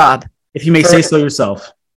a good job, if you may say so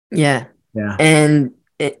yourself. Yeah. And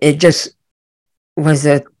it just was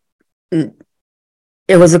a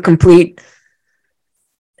complete,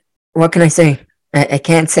 what can I say? I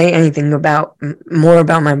can't say anything more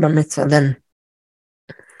about my bar mitzvah than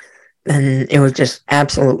it was just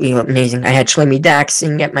absolutely amazing. I had Shlomi Dax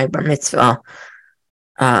sing at my bar mitzvah.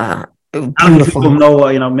 How many people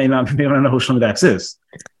know? May not know who Shlomi Dax is.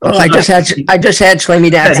 Well, I just had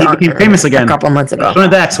Shlomi Dax. He became famous again a couple of months ago.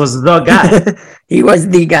 Shlomi Dax was the guy. He was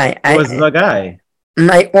the guy. The guy.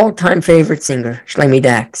 My all-time favorite singer, Shlomi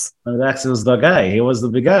Dax. Shlomi Dax was the guy. He was the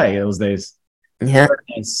big guy those days. Yeah.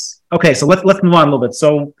 Nice. Okay, so let's move on a little bit.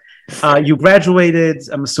 So, you graduated.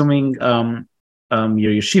 I'm assuming your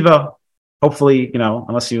yeshiva. Hopefully,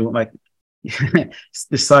 unless you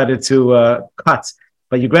decided to cut,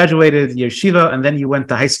 but you graduated yeshiva and then you went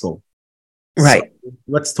to high school. Right. So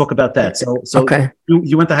let's talk about that. So okay.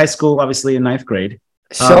 You went to high school, obviously in 9th grade.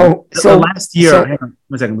 So the last year, hang on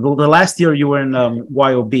 1 second. The last year you were in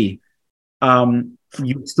YOB.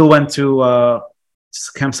 You still went to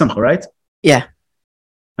Camp Simcha, right? Yeah.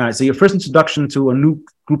 All right. So your first introduction to a new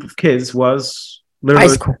group of kids was literally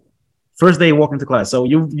high school. First day you walk into class. So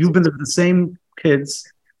you've been with the same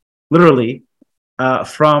kids, literally,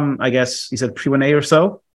 from, I guess you said pre-1A or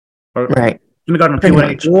so, or right? Kindergarten and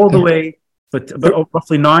pre-1A, all the way, but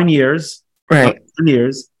roughly 9 years, right? 10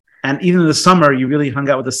 years, and even in the summer you really hung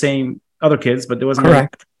out with the same other kids, but there wasn't.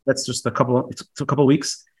 Correct. That's just a couple of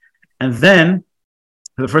weeks, and then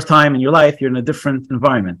for the first time in your life you're in a different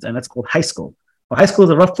environment, and that's called high school. Well, high school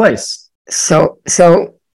is a rough place. So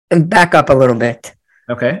back up a little bit.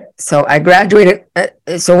 Okay. So I graduated.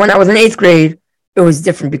 So when I was in 8th grade, it was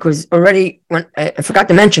different, because already when I forgot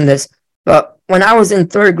to mention this, but when I was in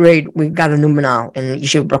 3rd grade, we got a new manal in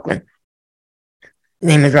Yeshiva Brooklyn. His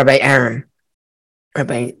name is Rabbi Aram,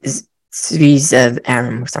 Rabbi Zvi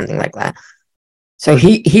Aram or something like that. So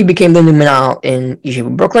he became the new manal in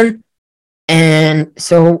Yeshiva Brooklyn, and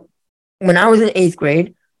so when I was in 8th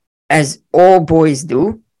grade, as all boys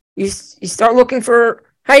do, you start looking for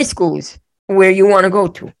high schools where you want to go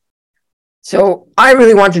to. So I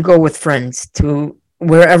really wanted to go with friends to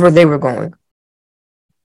wherever they were going.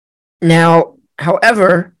 Now,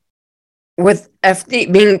 however, with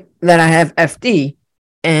FD, being that I have FD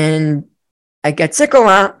and I get sick a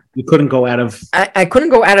lot, you couldn't go out of... I couldn't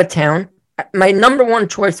go out of town. My number one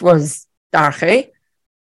choice was Darche,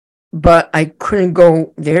 but I couldn't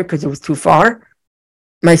go there because it was too far.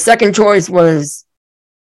 My second choice was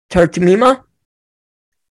Tartamima.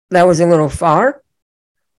 That was a little far.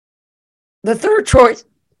 The third choice,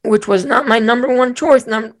 which was not my number one choice,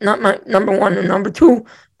 not my number one and number two,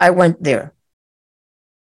 I went there.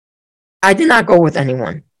 I did not go with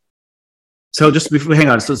anyone. So just before, hang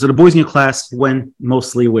on. So the boys in your class went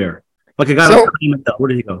mostly where? Like a guy like Chaim Mendel, where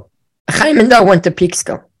did he go? Chaim Mendel went to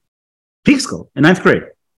Peekskill. Peekskill in 9th grade?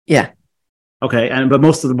 Yeah. Okay, but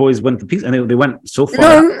most of the boys went to Peekskill, and they went so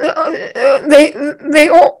far. No, they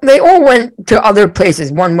all went to other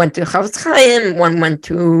places. One went to Chavetz Chaim, one went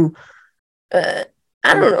to I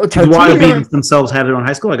don't know. The YOB themselves had their own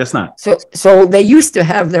high school? I guess not. So they used to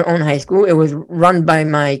have their own high school. It was run by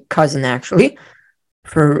my cousin, actually,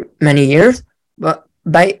 for many years. But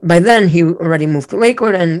by then, he already moved to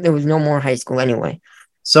Lakewood, and there was no more high school anyway.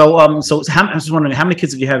 So I was just wondering, how many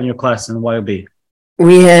kids did you have in your class in YOB?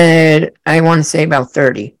 We had, I want to say, about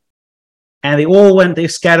 30. And they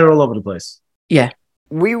scattered all over the place? Yeah.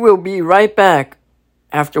 We will be right back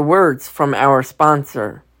after words from our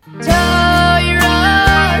sponsor.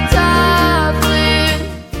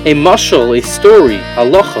 A mashal, a story,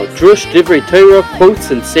 halacha, drush, divrei Torah, quotes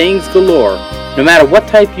and sayings galore. No matter what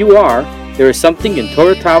type you are, there is something in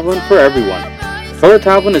Torah Tavlin for everyone. Torah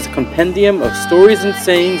Tavlin is a compendium of stories and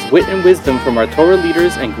sayings, wit and wisdom from our Torah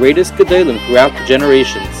leaders and greatest gedolim throughout the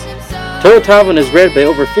generations. Torah Tavlin is read by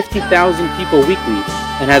over 50,000 people weekly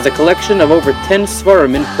and has a collection of over 10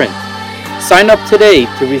 svarim in print. Sign up today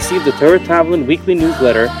to receive the Torah Tavlin weekly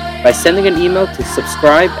newsletter by sending an email to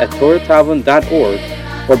subscribe@torahtavlin.org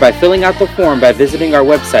or by filling out the form by visiting our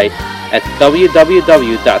website at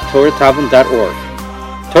www.torahtavlin.org.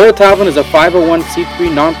 Torah Tavlin is a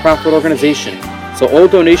 501c3 nonprofit organization, so all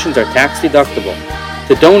donations are tax deductible.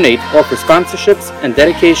 To donate or for sponsorships and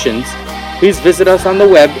dedications, please visit us on the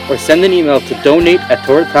web or send an email to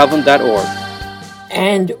donate@torahtavlin.org.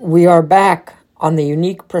 And we are back on the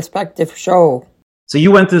Unique Perspective Show. So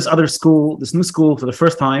you went to this other school, this new school for the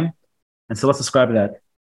first time. And so let's describe that.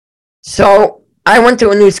 So I went to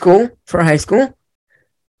a new school for high school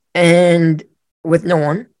and with no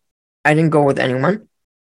one. I didn't go with anyone.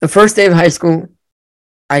 The first day of high school,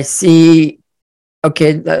 I see a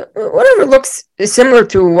kid that whatever looks similar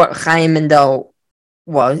to what Chaim Mendel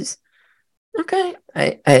was. Okay.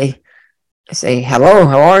 I say, hello,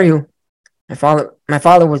 how are you? My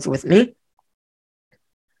father was with me.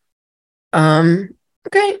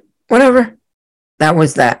 Okay, whatever. That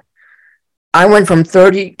was that. I went from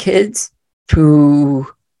 30 kids to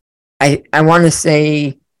I want to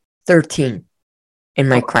say 13 in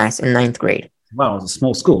my class in 9th grade. Wow, it's a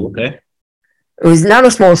small school, okay. It was not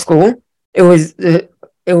a small school. It was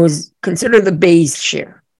considered the base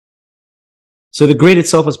share. So the grade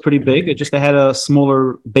itself was pretty big. It just had a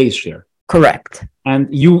smaller base share. Correct. And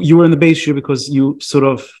you were in the base share because you sort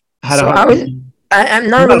of had I'm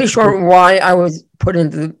not really sure why I was put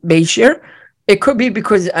into the base share. It could be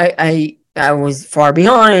because I was far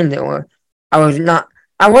behind, or I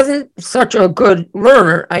wasn't such a good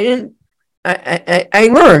learner. I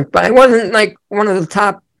learned, but I wasn't like one of the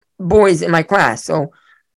top boys in my class. So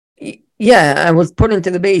yeah, I was put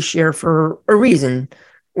into the base share for a reason,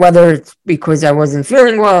 whether it's because I wasn't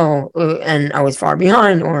feeling well and I was far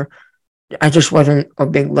behind, or I just wasn't a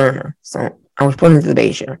big learner. So I was put into the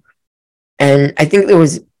base share. And I think there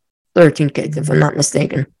was 13 kids, if I'm not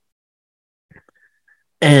mistaken.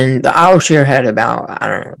 And the owl share had about,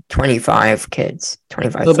 25 kids,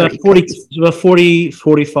 25, so about 40, kids. About 40,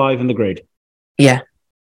 45 in the grade. Yeah.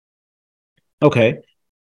 Okay.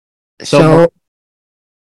 So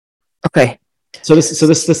okay. So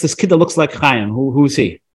this kid that looks like Chaim, who is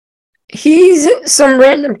he? He's some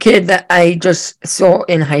random kid that I just saw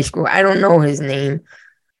in high school. I don't know his name.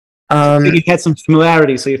 You had some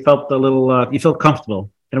familiarity, so you felt a little, you felt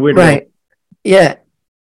comfortable in a weird way. Yeah.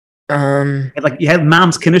 Like you had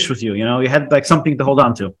mom's kiddush with you, you had like something to hold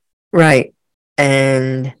on to. Right.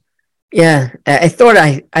 And yeah, I thought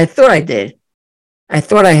I did. I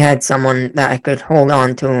thought I had someone that I could hold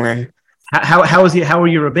on to. And how were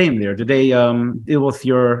your rebbeim there? Did they deal with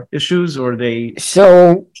your issues, or they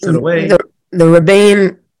sit away? The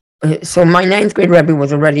rebbeim, so my 9th grade rebbe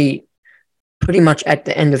was already pretty much at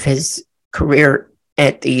the end of his career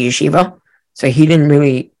at the yeshiva, so he didn't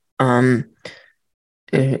really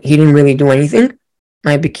do anything.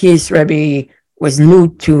 My Bekis rebbe was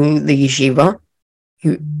new to the yeshiva.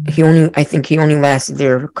 I think he only lasted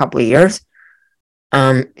there a couple of years.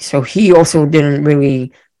 So he also didn't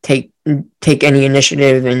really take any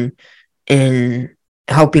initiative in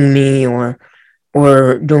helping me or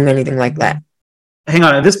doing anything like that. Hang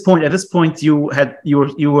on. At this point, you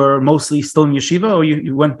were mostly still in yeshiva, or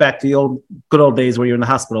you went back to the good old days where you're in the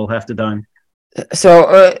hospital half the time?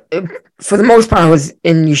 So for the most part, I was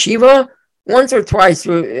in yeshiva. Once or twice,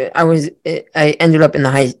 I ended up in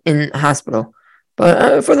the hospital.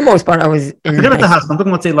 But for the most part, I was in. Forget about the hospital. I'm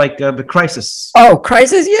talking about, say, like the crisis. Oh,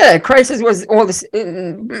 crisis! Yeah, crisis was all this.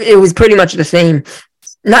 It was pretty much the same.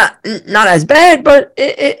 Not as bad, but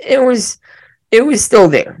it was still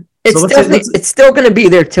there. It's still going to be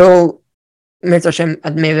there till Mitzvah Hashem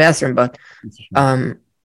Ad Mei V'Esrim, but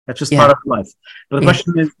that's just part of life. But the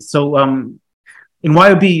question is, so in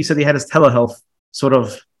YOB, you said he had his telehealth, sort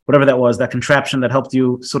of whatever that was, that contraption that helped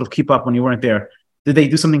you sort of keep up when you weren't there. Did they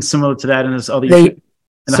do something similar to that in his other?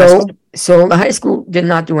 So the high school did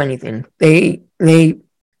not do anything. They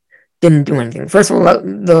didn't do anything. First of all,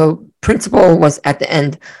 the principal was at the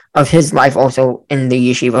end of his life also in the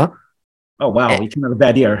yeshiva. Oh wow, he came out a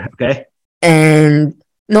bad year. Okay. And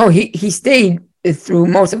no, he stayed through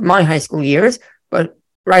most of my high school years, but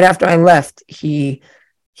right after I left, he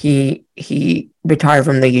retired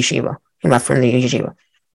from the yeshiva. He left from the yeshiva.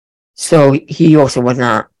 So he also was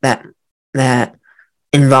not that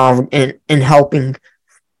involved in helping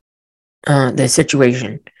the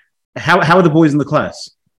situation. How are the boys in the class?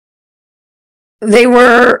 They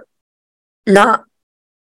were not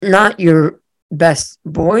your best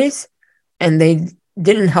boys, and they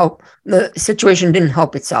didn't help. The situation didn't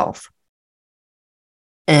help itself.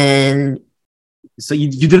 And So you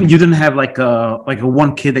didn't have like a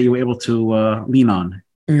one kid that you were able to lean on.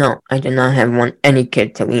 No, I did not have any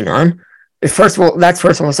kid to lean on. First of all, that's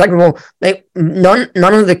first of all. Second of all,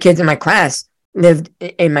 none of the kids in my class lived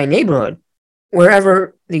in my neighborhood.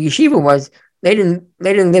 Wherever the yeshiva was, they didn't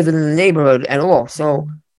live in the neighborhood at all. So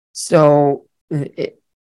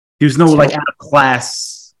there's no like out of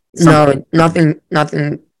class. No, nothing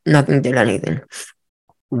did anything.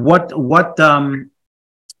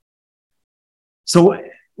 So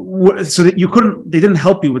that you couldn't, they didn't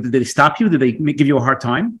help you. Did they stop you? Did they give you a hard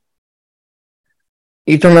time?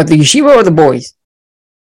 You're talking about the yeshiva or the boys?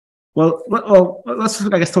 Well, let's,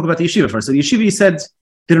 I guess, talk about the yeshiva first. So the yeshiva, you said,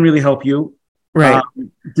 didn't really help you. Right.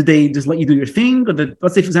 Did they just let you do your thing? Or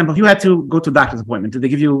let's say, for example, if you had to go to a doctor's appointment, did they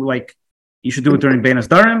give you, like, you should do it during Beinas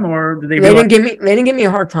Darim, or did they didn't give me a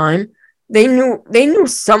hard time. They knew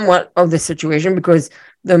somewhat of the situation because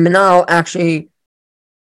the Manal actually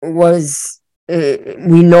was,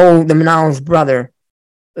 we know the Manal's brother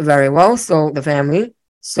very well, so the family.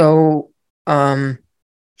 So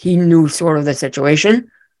he knew sort of the situation.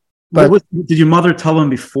 But did your mother tell him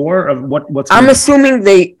before of what's I'm assuming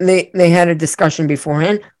they had a discussion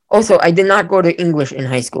beforehand. Also, I did not go to English in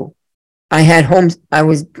high school. I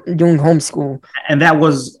was doing homeschool. And that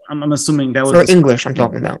was, I'm assuming that was for English I'm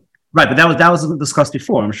talking about. Right, but that was discussed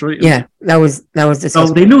before, I'm sure. Yeah, that was discussed. So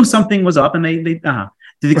they knew something was up, and they Did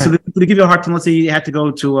they give you a hard time? Let's say you had to go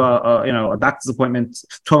to a doctor's appointment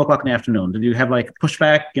 12 o'clock in the afternoon. Did you have like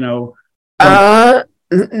pushback?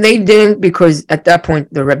 They didn't, because at that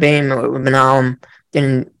point the Rebbeim or Rebbeinalim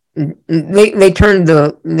didn't. They turned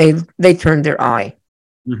their eye,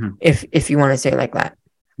 if you want to say it like that.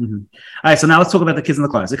 All right, so now let's talk about the kids in the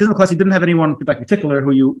class. The kids in the class, you didn't have anyone in particular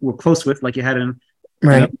who you were close with, like you had in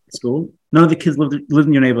school. None of the kids lived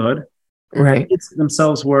in your neighborhood. Right. The kids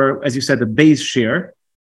themselves were, as you said, the base share.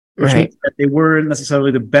 Which right. means that they weren't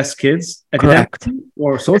necessarily the best kids, academically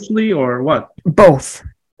or socially, or what? Both,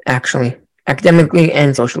 actually, academically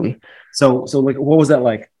and socially. So like, what was that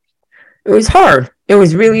like? It was hard. It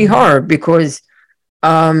was really hard because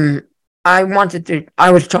I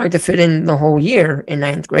was trying to fit in the whole year in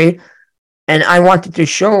 9th grade, and I wanted to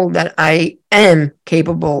show that I am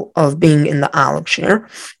capable of being in the Aleph share,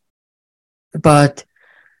 but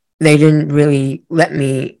they didn't really let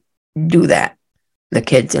me do that, the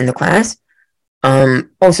kids in the class.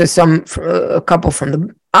 Also a couple from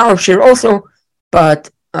the Aleph share also,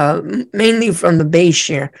 but mainly from the base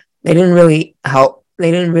share. They didn't really help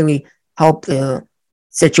the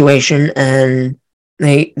situation, and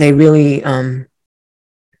they really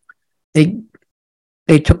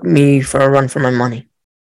they took me for a run for my money.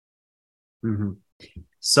 Mm-hmm.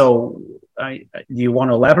 So, do you want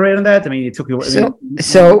to elaborate on that? I mean, it took you.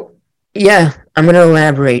 So yeah, I'm going to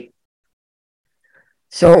elaborate.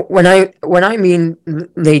 So when I mean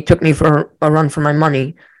they took me for a run for my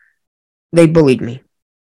money, they bullied me,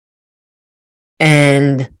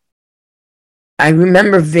 and I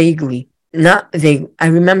remember vaguely, not vague. I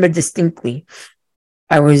remember distinctly.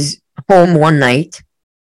 I was home one night.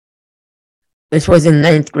 This was in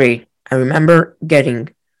 9th grade. I remember getting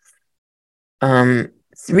 3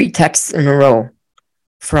 texts in a row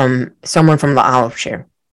from someone from the Aleph share.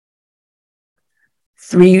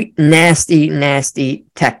 3 nasty, nasty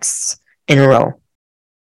texts in a row.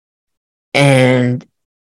 And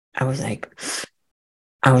I was like,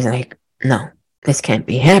 no, this can't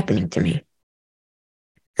be happening to me.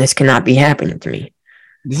 This cannot be happening to me.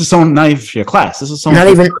 This is someone not even your class. This is someone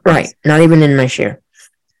not even in my share.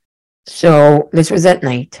 So this was at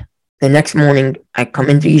night. The next morning, I come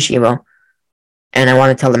into yeshiva, and I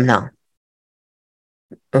want to tell them now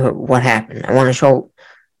what happened. I want to show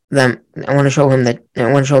them. I want to show him that.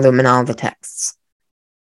 I want to show them all the texts.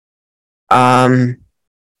 The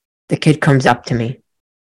kid comes up to me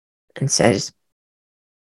and says,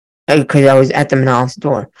 because I was at the Manal's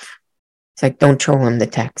door, it's like, don't show him the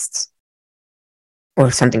texts, or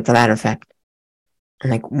something to that effect. I'm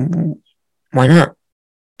like, why not?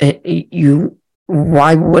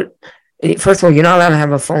 Why would? First of all, you're not allowed to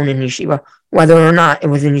have a phone in yeshiva, whether or not it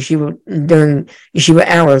was in yeshiva during yeshiva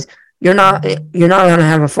hours. You're not allowed to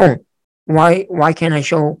have a phone. Why can't I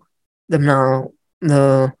show them now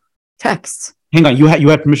the texts? Hang on, you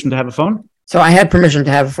had permission to have a phone? So I had permission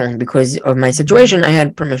to have a phone because of my situation. I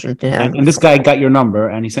had permission to have. And this guy got your number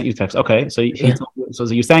and he sent you text. Okay, so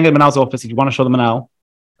you're standing at Manal's office. You want to show the Manal?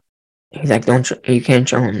 He's like, you can't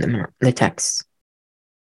show him the texts.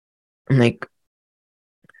 I'm like,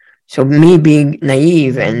 so me being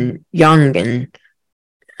naive and young and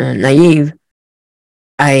naive,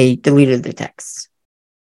 I deleted the texts.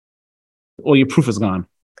 All your proof is gone.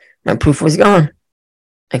 My proof was gone.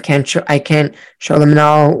 I can't show them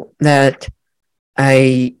now that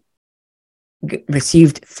I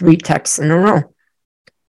received 3 texts in a row.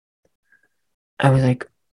 I was like,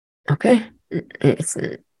 okay, it's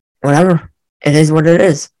whatever. It is what it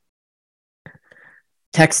is.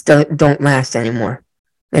 Texts don't last anymore.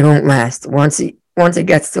 They don't last. Once it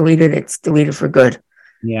gets deleted, it's deleted for good.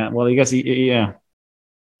 Yeah. Well, I guess yeah.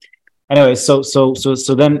 Anyway, so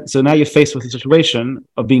now you're faced with the situation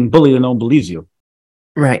of being bullied and no one believes you.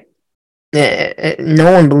 Right.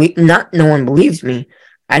 No one believes me.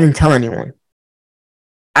 I didn't tell anyone.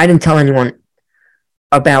 I didn't tell anyone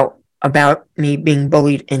about me being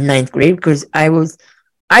bullied in 9th grade because I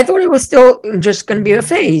thought it was still just going to be a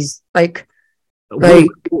phase. How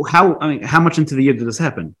much into the year did this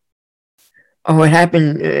happen? Oh, it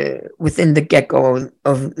happened within the get-go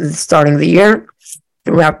of starting the year,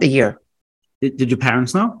 throughout the year. Did your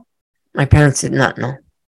parents know? My parents did not know.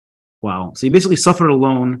 Wow. So you basically suffered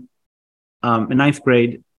alone in 9th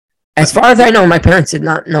grade. As far as I know, my parents did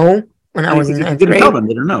not know when I was in 9th grade. You didn't tell them.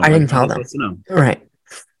 They didn't know. I didn't tell them. Right.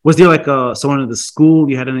 Was there like someone at the school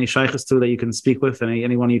you had any shaykhs to that you can speak with?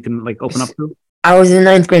 Anyone you can like open up to? I was in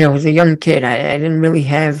 9th grade. I was a young kid. I didn't really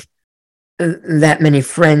have that many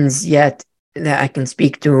friends yet that I can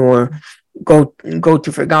speak to or go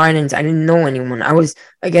to for guidance. I didn't know anyone. I was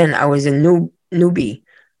a newbie.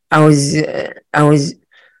 I was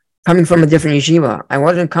coming from a different yeshiva. I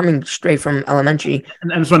wasn't coming straight from elementary.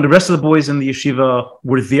 And so the rest of the boys in the yeshiva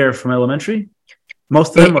were there from elementary?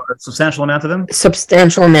 Most of them, or a substantial amount of them?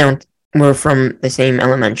 Substantial amount were from the same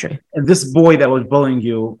elementary. And this boy that was bullying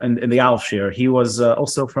you in the Aleph share, he was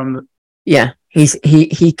also from... Yeah,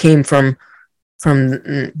 he came from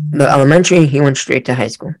the elementary. He went straight to high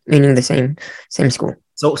school, meaning the same school.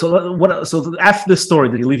 So after this story,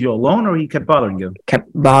 did he leave you alone, or he kept bothering you? Kept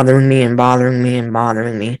bothering me,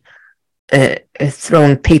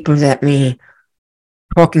 throwing papers at me,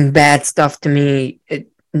 talking bad stuff to me.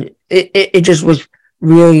 It just was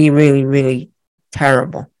really, really, really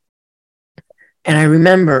terrible. And I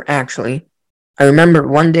remember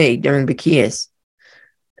one day during Bikiyas,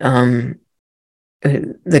 the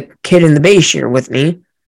kid in the base here with me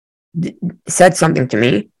said something to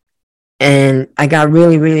me, and I got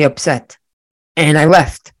really, really upset, and I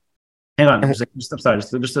left. Hang on, I'm sorry, just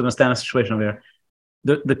to understand the situation over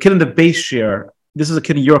there. The kid in the base share, this is a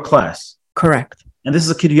kid in your class. Correct. And this is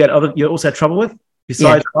a kid you also had trouble with?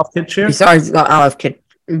 Besides the Aleph kid share?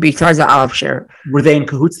 Besides the Aleph share. Were they in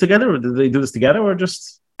cahoots together, or did they do this together, or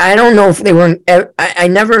just... I don't know if they were I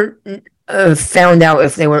never found out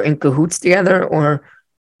if they were in cahoots together or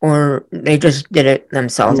they just did it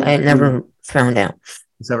themselves. I never found out.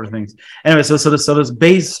 Separate things. Anyway, so this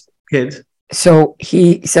base kid... So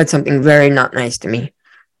he said something very not nice to me,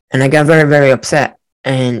 and I got very, very upset,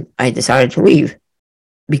 and I decided to leave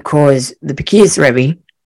because the Bikiyas Rebbe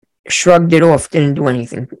shrugged it off, didn't do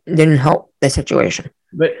anything, didn't help the situation.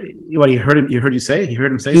 But what he heard him? You heard him say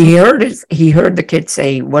something? He heard the kid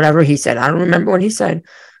say whatever he said. I don't remember what he said,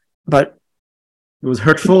 but it was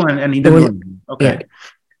hurtful, and he didn't do anything. Okay. Yeah.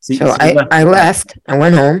 So I left. I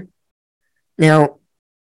went home. Now,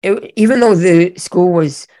 even though the school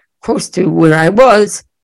was close to where I was,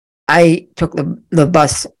 I took the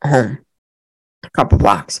bus home a couple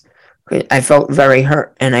blocks. I felt very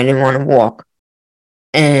hurt, and I didn't want to walk.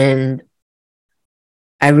 And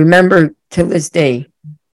I remember to this day,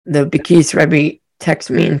 the Bikiyas Rebbe texted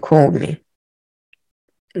me and called me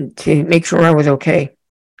to make sure I was okay.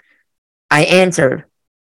 I answered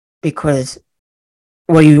because,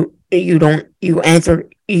 well, you don't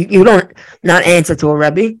not answer to a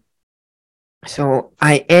Rebbe. So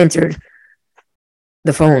I answered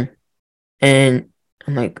the phone, and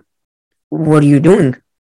I'm like, "What are you doing?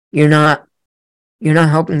 You're not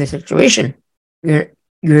helping the situation.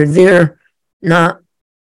 You're there not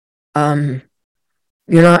you're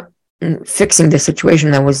not fixing the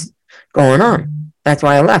situation that was going on. That's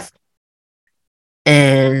why I left."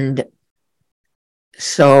 And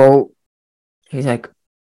so he's like,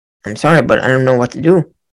 "I'm sorry, but I don't know what to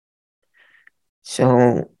do."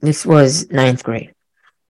 So this was 9th grade.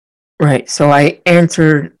 Right. So I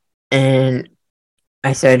answered and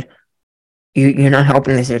I said, you're not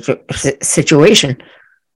helping the situation.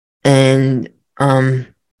 And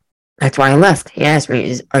that's why I left. He asked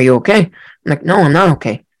me, are you okay? I'm like, no, I'm not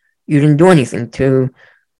okay. You didn't do anything to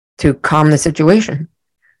calm the situation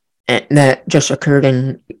that just occurred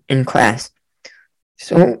in class.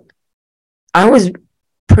 So I was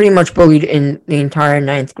pretty much bullied in the entire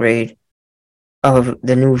 9th grade of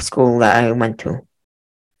the new school that I went to.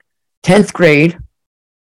 10th grade,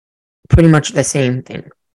 pretty much the same thing.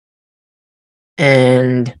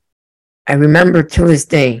 And I remember till this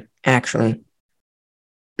day, actually,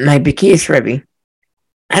 my Bekiyas Rebbe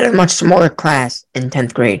had a much smaller class in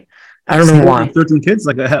 10th grade. I don't know why. 13 kids?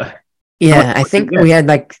 Yeah, I think we had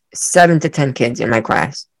like 7 to 10 kids in my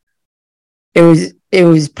class. It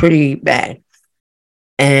was pretty bad.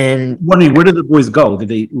 And wondering, where did the boys go? Did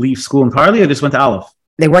they leave school entirely or just went to Aleph?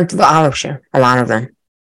 They went to the Aleph Shir, a lot of them.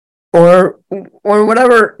 Or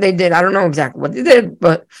whatever they did. I don't know exactly what they did,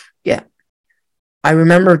 but yeah. I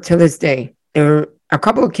remember to this day, there were a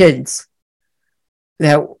couple of kids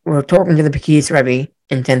that were talking to the Bekiyas Rebbe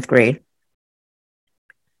in 10th grade.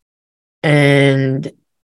 And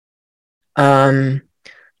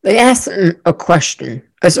they asked him a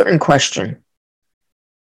certain question.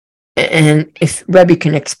 And if Rebbe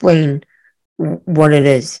can explain what it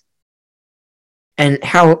is and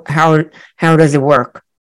how does it work.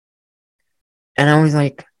 And I was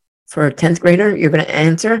like, for a 10th grader, you're going to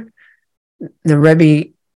answer? The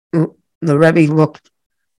Rebbe looked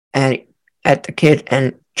at the kid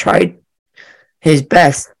and tried his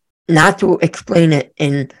best not to explain it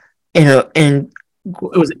in it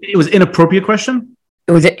was an inappropriate question?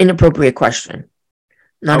 It was an inappropriate question.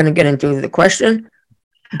 Not going to get into the question,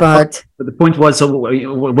 but the point was, so what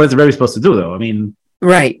is the Rebbe supposed to do, though? I mean,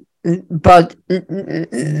 right, but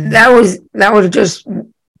that was just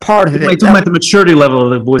part of it. You're talking about the maturity level of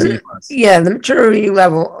the boys in the class. Yeah, the maturity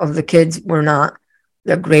level of the kids were not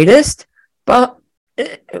the greatest, but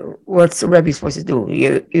what's the Rebbe supposed to do?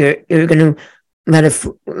 You're going to let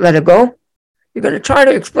it go? You're going to try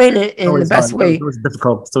to explain it in the best way. It was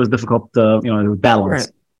difficult. So it was difficult, balance.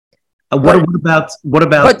 Right. What about?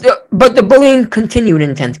 But the bullying continued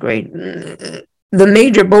in 10th grade. The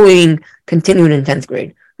major bullying continued in 10th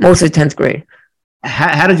grade. Most of 10th grade.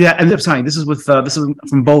 How did you end up signing? This is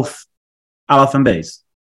from both Aleph and Beis.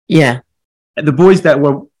 Yeah. The boys that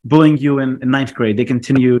were bullying you in 9th grade, they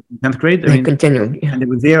continued in 10th grade? They continued, yeah. And they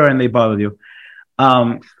were there and they bothered you.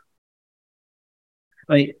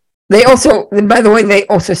 They also, by the way, they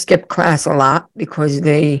also skipped class a lot because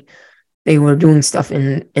they were doing stuff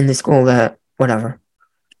in the school that, whatever.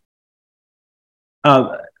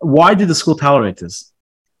 Why did the school tolerate this?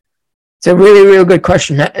 It's a really, really good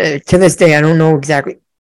question. To this day, I don't know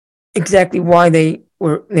exactly why they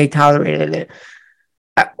tolerated it.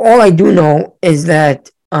 All I do know is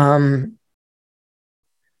that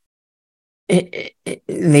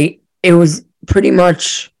it was pretty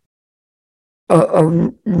much a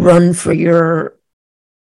run for your,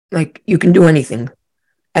 like, you can do anything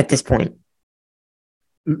at this point.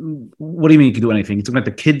 What do you mean you can do anything? You're talking about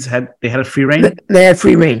the kids had a free reign? They had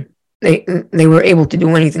free reign. They were able to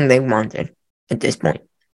do anything they wanted at this point.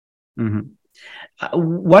 Mm-hmm.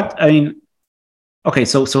 Okay,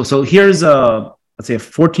 so here's let's say a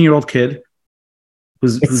 14-year-old kid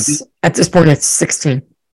who's at this point it's 16.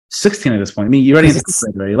 16 at this point. I mean, you're already in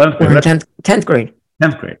 6th grade, right? 11th grade. 10th grade.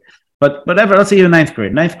 10th grade. But whatever, let's say you're 9th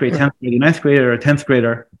grade. 9th grade, 10th grade, 9th grader or 10th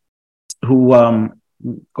grader who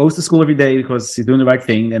goes to school every day because he's doing the right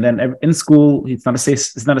thing, and then in school it's not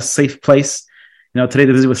a safe place. Today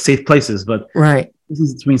they're busy with safe places, but right. This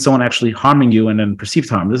is between someone actually harming you and then perceived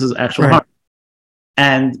harm. This is actual harm,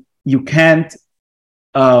 and you can't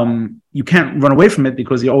run away from it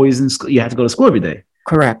because you're always in school. You have to go to school every day.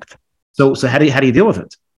 Correct. So how do you deal with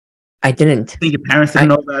it? I didn't. I think your parents didn't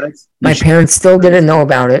know about it. My parents still didn't know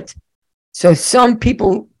about it. So some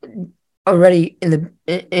people already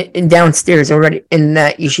in downstairs already in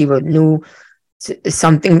that yeshiva knew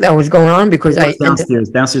something that was going on because downstairs.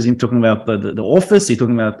 Downstairs, you're talking about the office. You're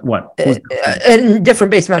talking about what? In different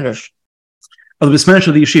base matters. Oh, the Bismanish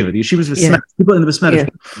of the yeshiva. The yeshiva is people in the Bismanish.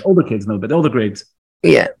 Older kids know, but older grades.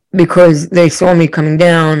 Yeah, because they saw me coming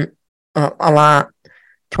down a lot,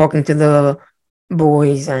 talking to the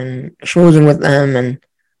boys and schmoozing with them and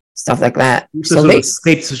stuff like that. So they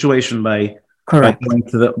escaped the situation by going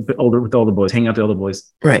to the older boys, hanging out with the older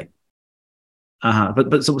boys. Right.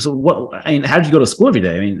 But so what? I mean, how did you go to school every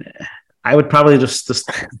day? I mean, I would probably just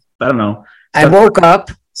I don't know. I woke up.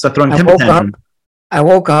 Start throwing temper tantrum. I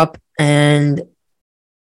woke up, and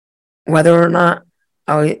whether or not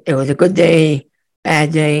it was a good day,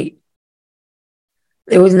 bad day,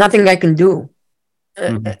 there was nothing I can do.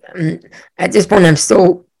 At this point, I'm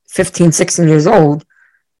still 15, 16 years old.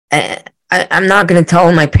 I'm not going to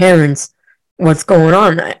tell my parents what's going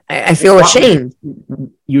on. I feel ashamed.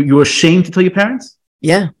 You were ashamed to tell your parents?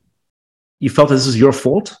 Yeah. You felt that this was your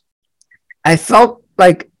fault? I felt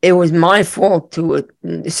like it was my fault to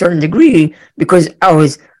a certain degree because I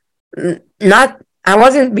wasn't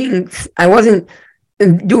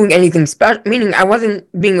doing anything special, meaning I wasn't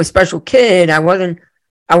being a special kid. I wasn't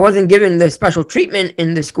given the special treatment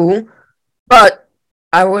in the school, but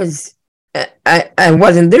I was I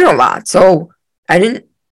wasn't there a lot, so I didn't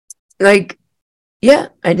like. Yeah,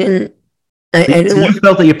 I didn't. I So didn't. you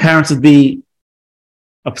felt that your parents would be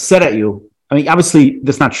upset at you. I mean, obviously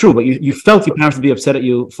that's not true, but you felt your parents would be upset at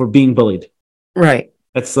you for being bullied. Right.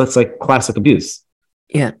 That's like classic abuse.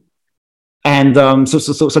 Yeah. And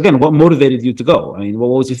so again, what motivated you to go? I mean, what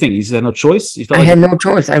was your thing? You just had no choice. You felt I like had no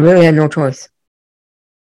choice. I really had no choice.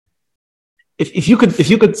 if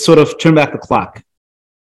you could sort of turn back the clock,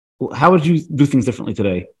 how would you do things differently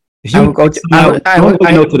today? If you I would go to.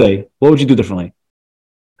 know today, what would you do differently?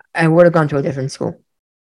 I would have gone to a different school.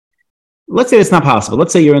 Let's say it's not possible.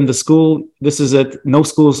 Let's say you're in the school. This is it. No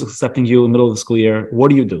school's accepting you in the middle of the school year. What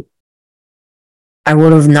do you do? I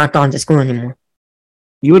would have not gone to school anymore.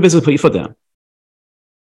 You would basically put your foot down.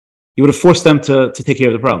 You would have forced them to take care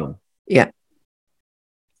of the problem. Yeah.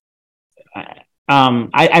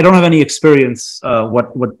 I don't have any experience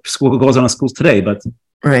what school goes on in schools today, but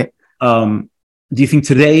Right. do you think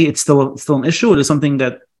today it's still an issue, or is something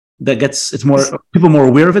that gets people more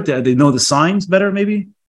aware of it? They know the signs better, maybe?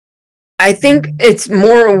 I think it's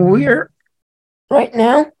more weird right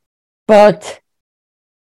now, but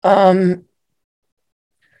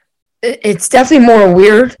it's definitely more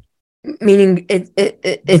weird. Meaning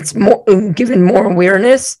it's more given more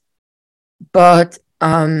awareness, but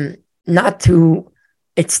not to.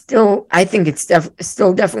 It's still. I think it's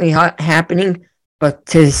still definitely happening, but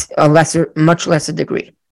to a much lesser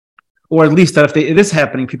degree. Or at least that if it is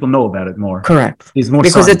happening, people know about it more. Correct. There's more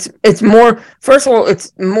because signs. it's more. First of all,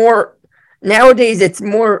 it's more nowadays. It's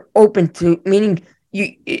more open to, meaning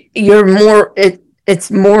you're more. It's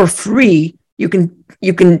more free. You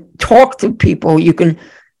can talk to people.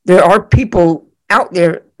 There are people out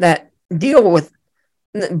there that deal with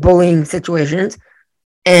bullying situations,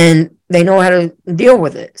 and they know how to deal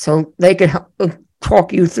with it, so they could help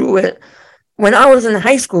talk you through it. When I was in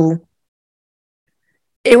high school,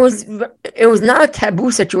 it was not a taboo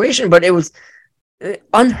situation, but it was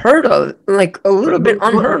unheard of, like a little bit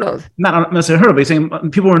unheard of. Not necessarily heard of it, but you're saying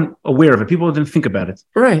people weren't aware of it. People didn't think about it.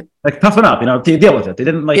 Right. Like, toughen up, deal with it. They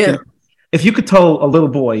didn't if you could tell a little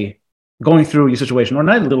boy going through your situation, or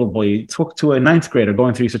not a little boy, you talk to a ninth grader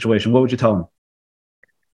going through your situation, what would you tell him?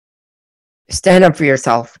 Stand up for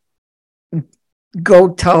yourself.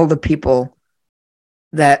 Go tell the people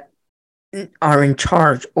that are in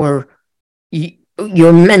charge, or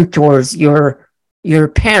your mentors, your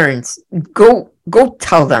parents. Go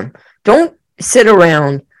tell them. Don't sit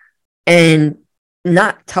around and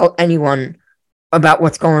not tell anyone about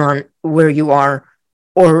what's going on where you are,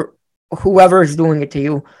 or whoever is doing it to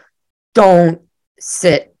you. Don't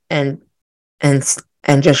sit and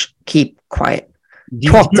just keep quiet.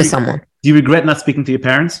 Talk to someone. Do you regret not speaking to your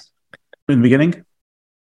parents in the beginning?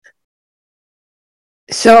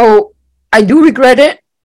 So I do regret it,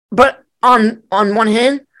 but on one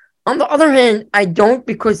hand, on the other hand, I don't,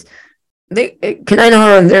 because they're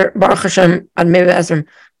Baruch Hashem,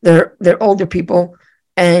 they're older people,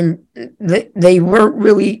 and they weren't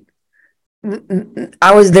really.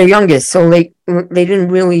 I was their youngest, so they didn't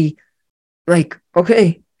really. Like,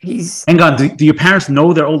 okay, he's. Hang on, do your parents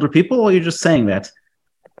know they're older people, or you're just saying that?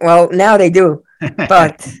 Well, now they do,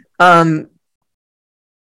 but I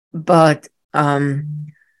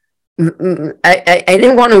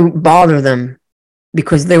didn't want to bother them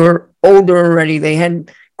because they were older already. They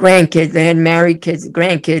had grandkids, they had married kids,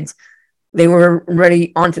 grandkids. They were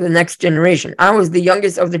already on to the next generation. I was the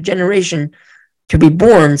youngest of the generation to be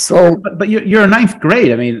born, so. But you're in ninth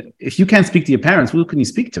grade. I mean, if you can't speak to your parents, who can you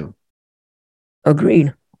speak to?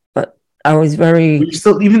 Agreed, but I was very. You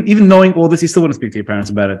still, even knowing all this, you still wouldn't speak to your parents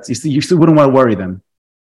about it. You still wouldn't want to worry them.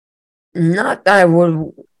 Not that I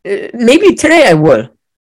would. Maybe today I would.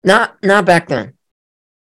 Not back then.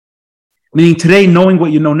 Meaning today, knowing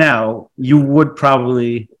what you know now, you would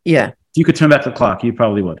probably. Yeah. If you could turn back the clock, you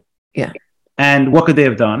probably would. Yeah. And what could they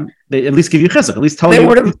have done? They at least give you chizuk. At least tell you.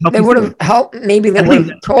 They They would have helped. Maybe they would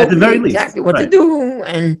have told me exactly what to do,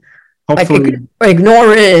 and hopefully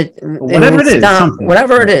ignore it. Whatever it is.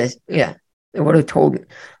 Whatever it is. Yeah. They would have told me.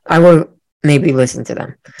 I would maybe listen to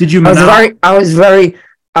them. Did you? I was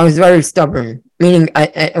very stubborn. Meaning,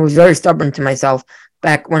 I was very stubborn to myself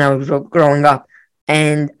back when I was growing up,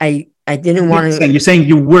 and I didn't want to. You're saying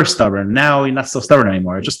you were stubborn. Now you're not so stubborn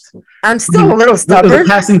anymore. I'm still a little stubborn. It was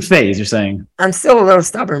a passing phase. You're saying. I'm still a little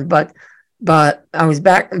stubborn, but I was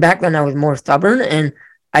back then. I was more stubborn, and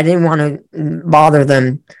I didn't want to bother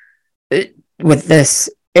them with this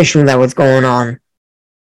issue that was going on.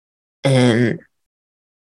 And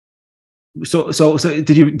so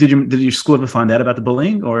did your school ever find out about the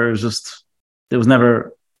bullying, or it was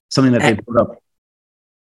never something that they put up?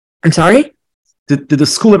 I'm sorry? Did the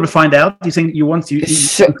school ever find out? Do you think you once you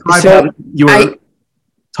So you were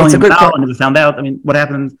telling them now and never found out? I mean, what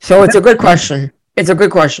happened? So it's a good question. It's a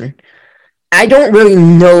good question. I don't really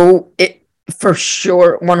know it for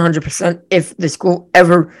sure, 100%, if the school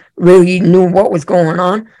ever really knew what was going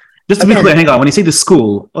on. Just to be clear, hang on. When you say the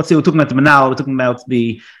school, let's say we're talking about the Manal, we're talking about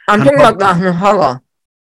the... I'm talking about the Hanhala.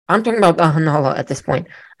 I'm talking about the Hanhala at this point.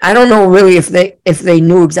 I don't know really if they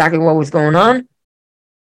knew exactly what was going on.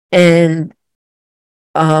 And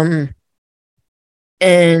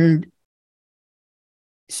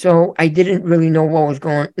so I didn't really know what was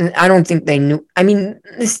going on. I don't think they knew. I mean,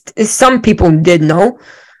 some people did know.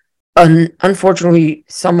 Unfortunately,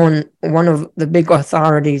 one of the big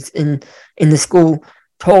authorities in the school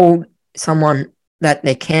told someone that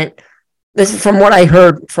they can't. This is from what I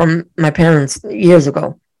heard from my parents years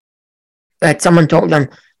ago. That someone told them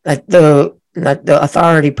that the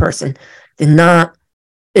authority person did not.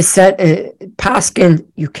 It said, Paskin,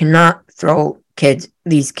 you cannot throw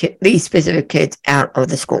these specific kids out of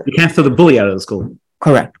the school. You can't throw the bully out of the school.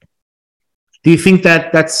 Correct. Do you think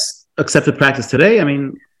that that's accepted practice today? I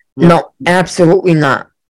mean, no, absolutely not.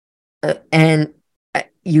 And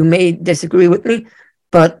you may disagree with me,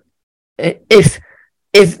 but if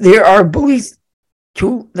there are bullies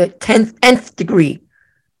to the 10th degree,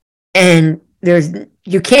 and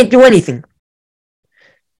you can't do anything,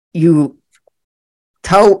 you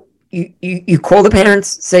call the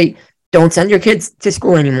parents, say, don't send your kids to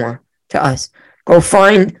school anymore, to us. Go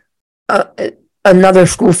find another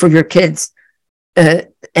school for your kids, and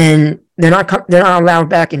they're not allowed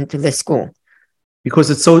back into this school. Because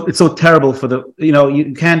it's so terrible for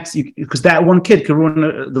you can't, because that one kid can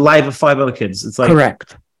ruin the life of 5 other kids. It's like...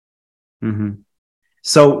 Correct. Mm-hmm.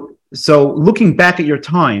 So looking back at your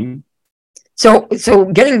time... So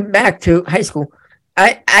getting back to high school,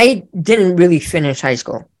 I didn't really finish high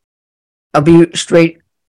school. I'll be straight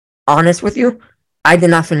honest with you. I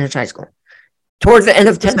did not finish high school. Towards the end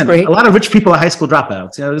of 10th grade... A lot of rich people are high school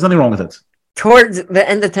dropouts. There's nothing wrong with it. Towards the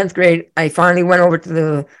end of 10th grade, I finally went over to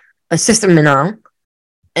the assistant minal,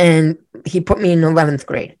 and he put me in 11th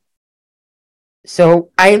grade.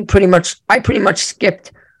 So I pretty much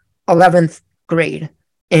skipped 11th grade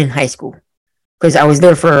in high school because I was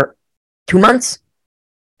there for 2 months,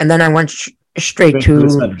 and then I went straight to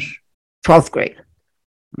 12th grade.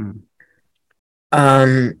 Mm.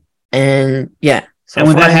 And yeah. So and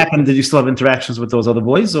when that happened, did you still have interactions with those other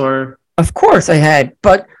boys, or? Of course I had,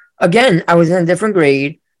 but again, I was in a different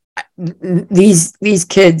grade. These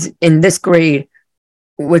kids in this grade,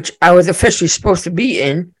 which I was officially supposed to be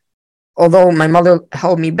in, although my mother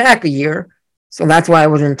held me back a year, so that's why I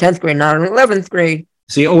was in 10th grade, not in 11th grade.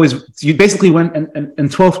 So you basically went in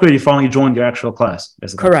 12th grade, you finally joined your actual class,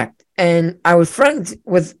 basically. Correct. And I was friends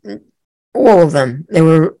with all of them. They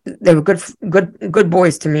were good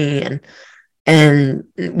boys to me, and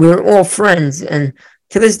we were all friends. And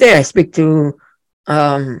to this day, I speak to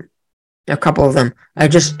a couple of them. I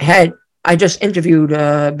just interviewed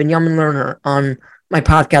Benjamin Lerner on my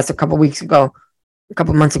podcast a couple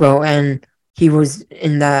months ago, and he was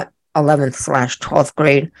in that 11th/12th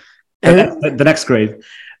grade. And the next grade.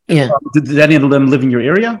 Yeah. Did any of them live in your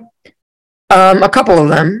area? A couple of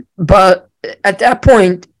them, but at that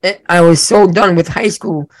point, I was so done with high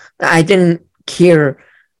school that I didn't care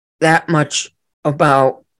that much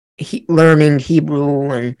about learning Hebrew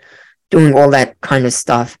and doing all that kind of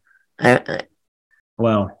stuff.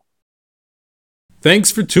 Wow. Thanks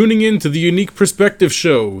for tuning in to the Unique Perspective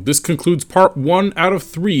Show. This concludes part 1 out of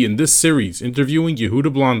 3 in this series, interviewing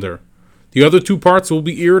Yehuda Blonder. The other 2 parts will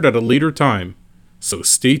be aired at a later time, so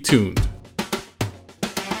stay tuned.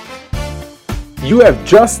 You have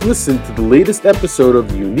just listened to the latest episode of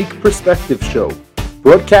the Unique Perspective Show,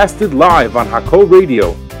 broadcasted live on Hako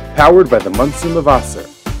Radio, powered by the Munson Levasser.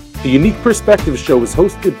 The Unique Perspective Show is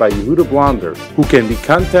hosted by Yehuda Blonder, who can be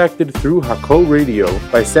contacted through Hako Radio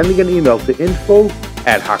by sending an email to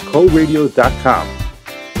info@hakoradio.com.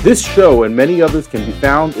 This show and many others can be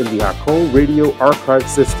found in the Hako Radio archive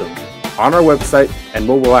system, on our website and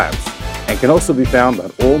mobile apps, and can also be found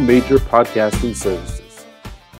on all major podcasting services.